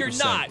are. 100%.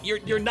 You're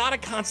not. You're not a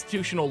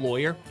constitutional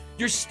lawyer.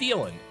 You're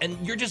stealing, and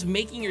you're just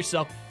making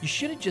yourself. You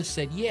should have just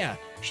said, yeah.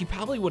 She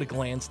probably would have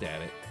glanced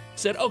at it."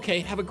 Said, "Okay,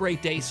 have a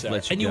great day,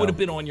 sir," and you would have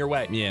been on your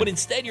way. Yeah. But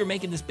instead, you're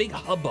making this big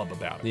hubbub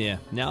about it. Yeah,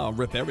 now I'll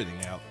rip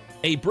everything out.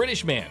 A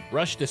British man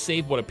rushed to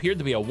save what appeared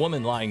to be a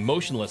woman lying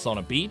motionless on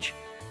a beach.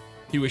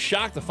 He was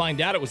shocked to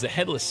find out it was a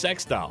headless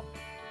sex doll.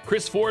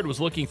 Chris Ford was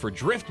looking for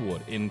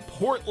driftwood in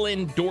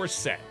Portland,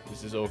 Dorset.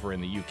 This is over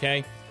in the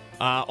UK.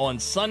 On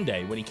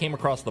Sunday, when he came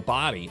across the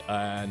body,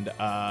 and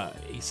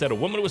he said a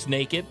woman was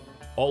naked,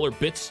 all her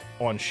bits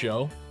on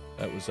show.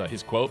 That was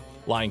his quote,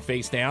 lying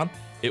face down.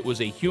 It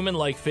was a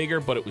human-like figure,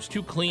 but it was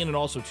too clean and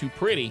also too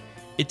pretty.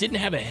 It didn't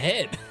have a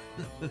head.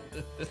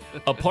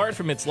 Apart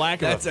from its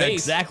lack of a face. That's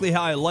exactly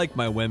how I like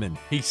my women.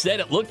 He said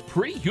it looked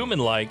pretty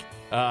human-like,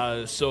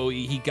 so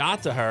he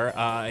got to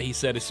her. He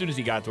said as soon as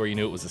he got to her, he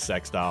knew it was a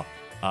sex doll.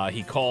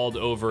 He called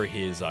over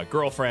his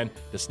girlfriend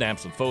to snap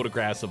some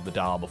photographs of the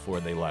doll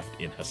before they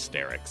left in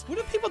hysterics. What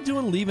are people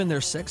doing leaving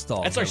their sex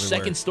dolls That's our everywhere?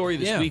 second story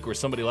this week where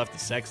somebody left a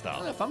sex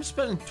doll. If I'm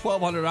spending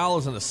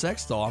 $1,200 on a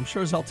sex doll, I'm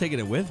sure as hell taking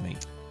it with me.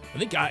 I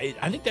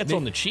think that's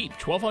on the cheap.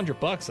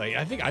 $1,200.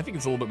 I think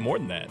it's a little bit more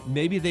than that.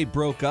 Maybe they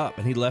broke up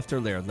and he left her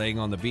there laying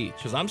on the beach.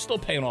 Because I'm still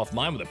paying off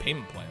mine with a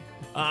payment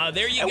plan.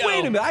 There you go. Wait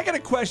a minute, I got a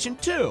question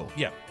too.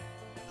 Yeah.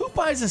 Who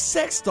buys a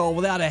sex doll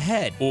without a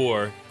head?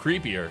 Or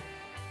creepier,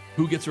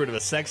 who gets rid of a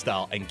sex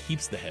doll and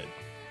keeps the head?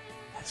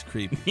 That's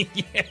creepy.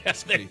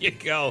 Yes, there you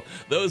go.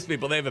 Those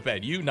people, they have a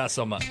head. You, not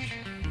so much.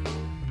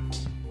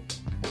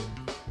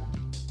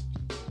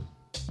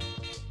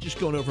 Just Just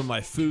going over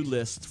my food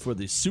list for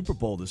the Super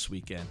Bowl this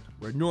weekend,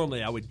 where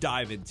normally I would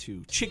dive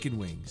into chicken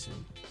wings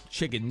and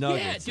chicken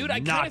nuggets dude, and I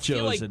kinda feel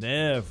nachos like and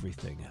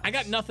everything else. I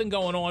got nothing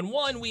going on.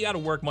 One, we got to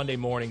work Monday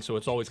morning, so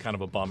it's always kind of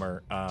a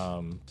bummer.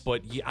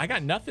 But yeah, I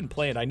got nothing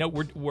planned. I know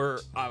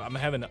I'm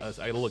having a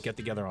little get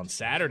together on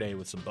Saturday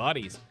with some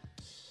buddies.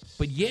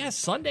 But yeah,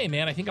 Sunday,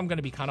 man, I think I'm going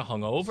to be kind of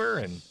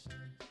hungover, and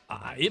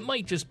it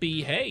might just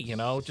be, hey,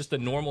 just a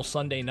normal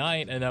Sunday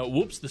night, and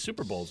whoops, the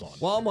Super Bowl's on.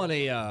 Well, I'm on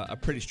a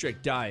pretty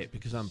strict diet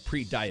because I'm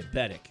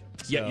pre-diabetic.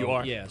 Yeah, you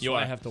are. Yeah, so you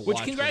are. I have to watch.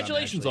 Which,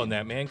 congratulations on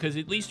that, man, because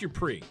at least you're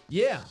pre.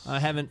 Yeah, I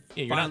haven't.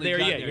 Yeah, you're not there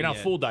yet. You're not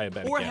full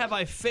diabetic. Or yet. have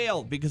I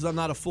failed because I'm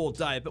not a full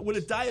diet? But when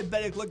a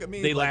diabetic look at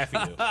me, they like,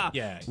 laugh at you.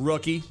 Yeah,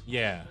 rookie.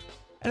 Yeah.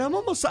 And I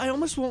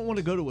almost won't want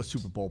to go to a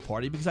Super Bowl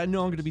party because I know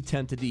I'm going to be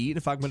tempted to eat.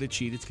 If I'm going to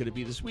cheat, it's going to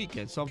be this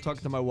weekend. So I'm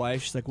talking to my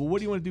wife. She's like, well, what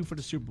do you want to do for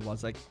the Super Bowl? I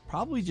was like,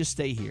 probably just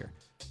stay here.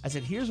 I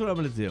said, here's what I'm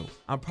going to do.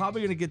 I'm probably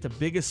going to get the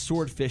biggest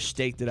swordfish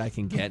steak that I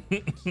can get,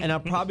 and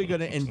I'm probably going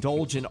to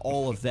indulge in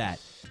all of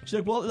that. She's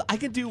like, well, I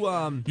can do...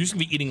 You're just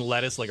going to be eating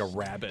lettuce like a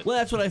rabbit. Well,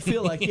 that's what I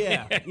feel like,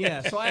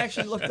 yeah. So I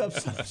actually looked up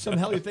some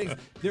healthy things.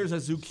 There's a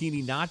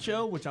zucchini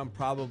nacho, which I'm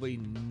probably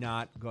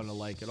not going to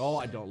like at all.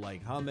 I don't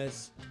like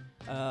hummus.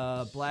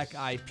 Black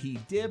eyed pea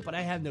dip, but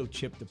I have no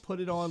chip to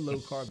put it on. Low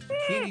carb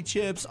zucchini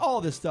chips,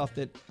 all this stuff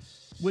that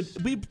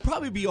would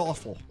probably be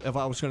awful if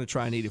I was going to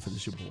try and eat it for the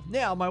Super Bowl.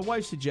 Now, my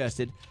wife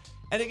suggested,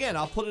 and again,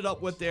 I'll put it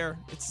up with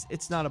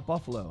it's not a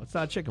buffalo, it's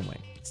not a chicken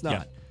wing, it's not.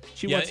 Yeah.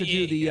 She wants to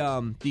do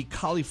the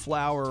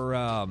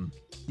cauliflower.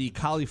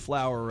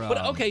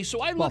 But okay,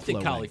 so I looked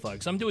at cauliflower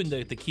because I'm doing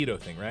the keto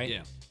thing, right?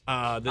 Yeah.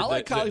 I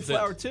like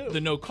cauliflower too. The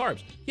no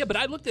carbs. Yeah, but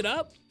I looked it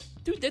up,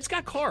 dude. It's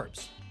got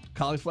carbs.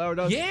 Cauliflower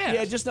does?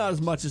 Yeah, just not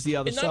as much as the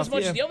other stuff. Not as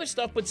much as the other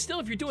stuff, but still,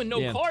 if you're doing no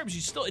carbs,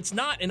 it's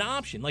not an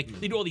option. Like,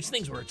 they do all these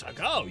things where it's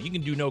like, oh, you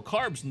can do no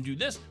carbs and do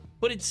this,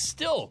 but it's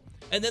still.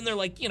 And then they're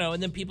like,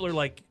 and then people are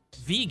like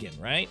vegan,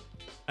 right?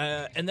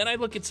 And then I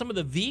look at some of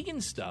the vegan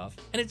stuff,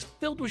 and it's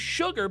filled with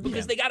sugar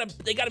because they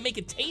gotta make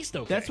it taste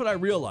okay. That's what I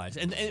realized.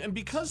 And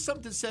because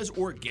something says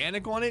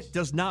organic on it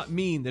does not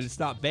mean that it's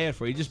not bad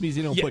for you. It just means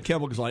you don't put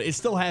chemicals on it. It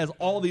still has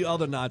all the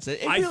other nonsense.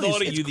 I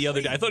thought of you the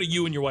other day. I thought of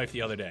you and your wife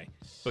the other day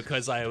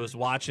because I was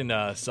watching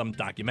some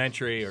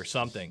documentary or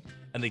something,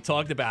 and they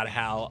talked about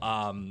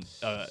how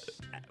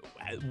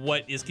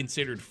what is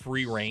considered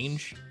free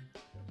range.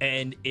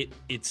 And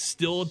it's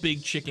still a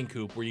big chicken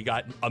coop where you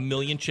got a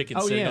million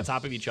chickens sitting on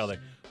top of each other.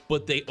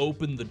 But they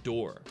open the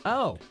door.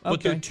 Oh, okay.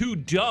 But they're too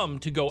dumb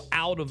to go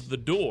out of the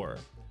door.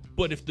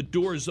 But if the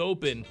door is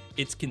open,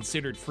 it's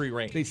considered free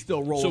range. They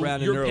still roll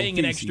around in their own So you're paying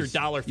an extra feces.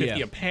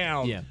 $1.50 a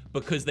pound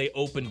because they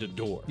opened a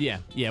door. Yeah.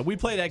 We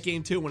play that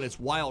game too when it's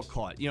wild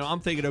caught.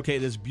 I'm thinking, okay,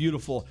 this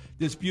beautiful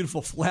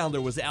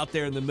flounder was out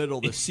there in the middle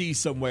of the sea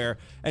somewhere,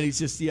 and he's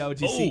just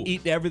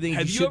eating everything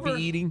he should be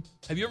eating.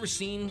 Have you ever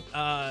seen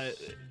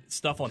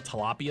stuff on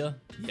tilapia?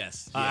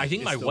 Yes. I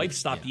think my wife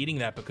stopped eating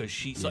that because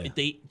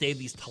they have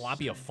these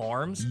tilapia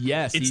farms.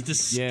 Yes. It's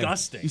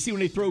disgusting. You see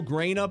when they throw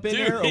grain up in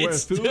there? Or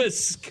it's food,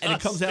 disgusting. And it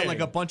comes out like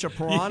a bunch of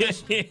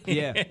piranhas?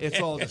 Yeah, it's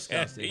all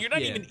disgusting. You're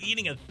not even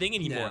eating a thing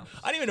anymore. No.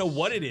 I don't even know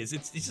what it is.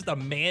 It's just a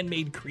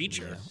man-made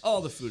creature. Yeah. All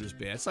the food is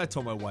bad. So I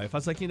told my wife, I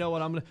was like, you know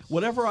what,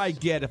 whatever I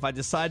get, if I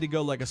decide to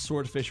go like a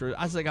swordfish,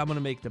 I was like, I'm going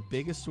to make the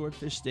biggest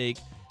swordfish steak.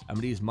 I'm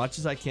going to eat as much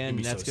as I can,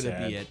 and that's going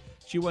to be it.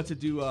 She wants to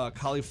do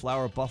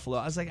cauliflower buffalo.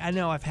 I was like, I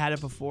know, I've had it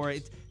before.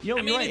 It's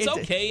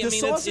okay. The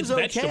sauce it's is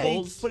okay,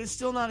 vegetables, but it's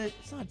still not.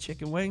 It's not a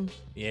chicken wing.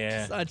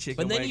 Yeah, it's not a chicken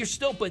wing. But then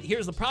wing. But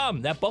here's the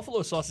problem: that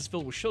buffalo sauce is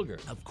filled with sugar.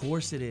 Of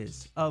course it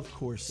is.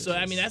 So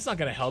I mean, that's not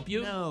going to help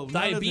you. No,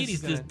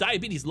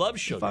 diabetes loves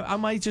sugar. I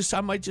might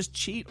just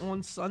cheat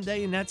on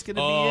Sunday, and that's going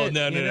to be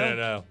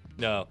it.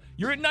 No.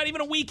 You're not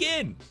even a week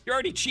in. You're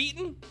already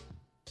cheating.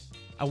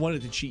 I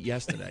wanted to cheat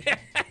yesterday.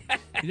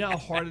 You know how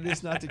hard it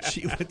is not to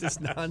cheat with this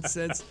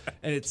nonsense,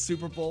 and it's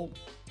Super Bowl.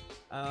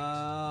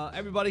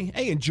 Everybody,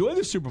 hey, enjoy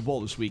the Super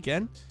Bowl this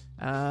weekend.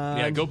 Go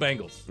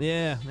Bengals.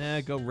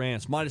 Yeah, go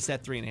Rams. Minus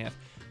that 3.5.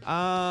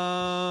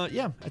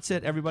 That's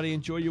it. Everybody,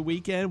 enjoy your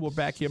weekend. We're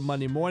back here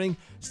Monday morning.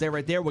 Stay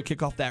right there. We'll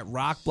kick off that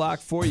rock block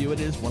for you.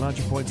 It is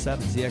 100.7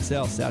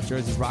 ZXL, South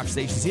Jersey's rock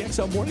station,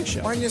 ZXL Morning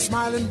Show. When you're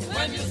smiling,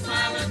 when you're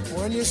smiling,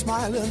 when you're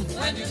smiling,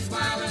 when you're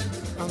smiling,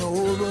 and the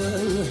whole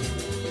world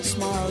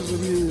smiles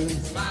with you.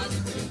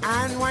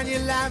 And when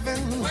you're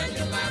laughing,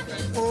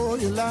 oh,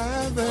 you're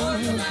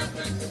laughing.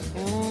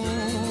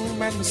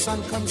 When the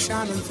sun comes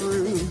shining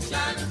through.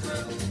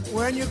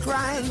 When you're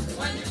crying,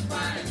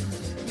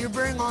 you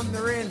bring on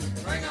the rain.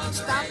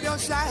 Stop your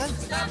sighing.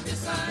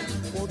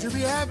 Won't you be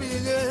happy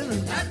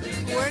again?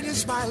 When you're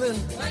smiling.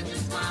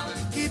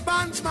 Keep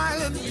on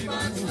smiling,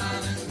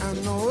 and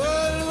the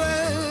world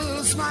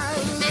will smile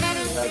with you.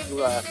 Thanks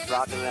for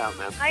rocking it out,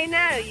 man. I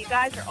know, you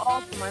guys are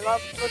awesome. I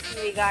love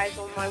listening to you guys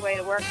on my way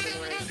to work in the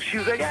morning. She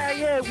was like,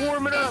 yeah,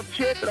 warming up,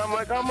 Chip. And I'm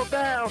like, I'm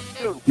about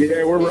to.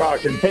 Yeah, we're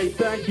rocking. Hey,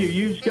 thank you.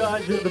 You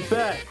guys are the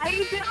best. How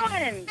you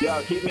doing?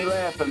 Yo, keep me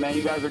laughing, man.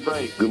 You guys are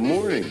great. Good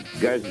morning.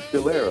 You guys are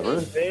still there,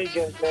 huh? There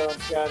you go,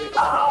 Scotty.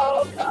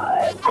 Oh,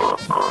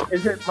 God.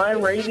 Is it my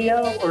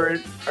radio, or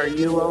are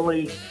you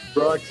only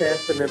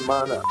broadcasting in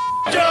mono?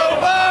 Joe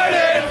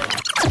Biden!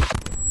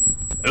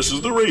 This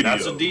is the radio.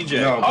 That's a DJ.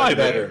 No, Hi,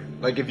 better.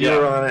 Like, if you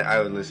were on it, I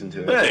would listen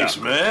to it. Thanks,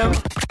 man.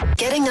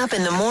 Getting up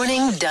in the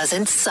morning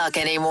doesn't suck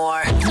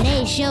anymore.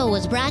 Today's show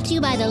was brought to you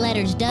by the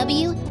letters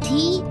W,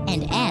 T,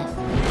 and F.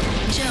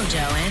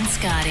 JoJo and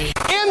Scotty.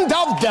 End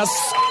of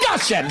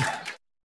discussion.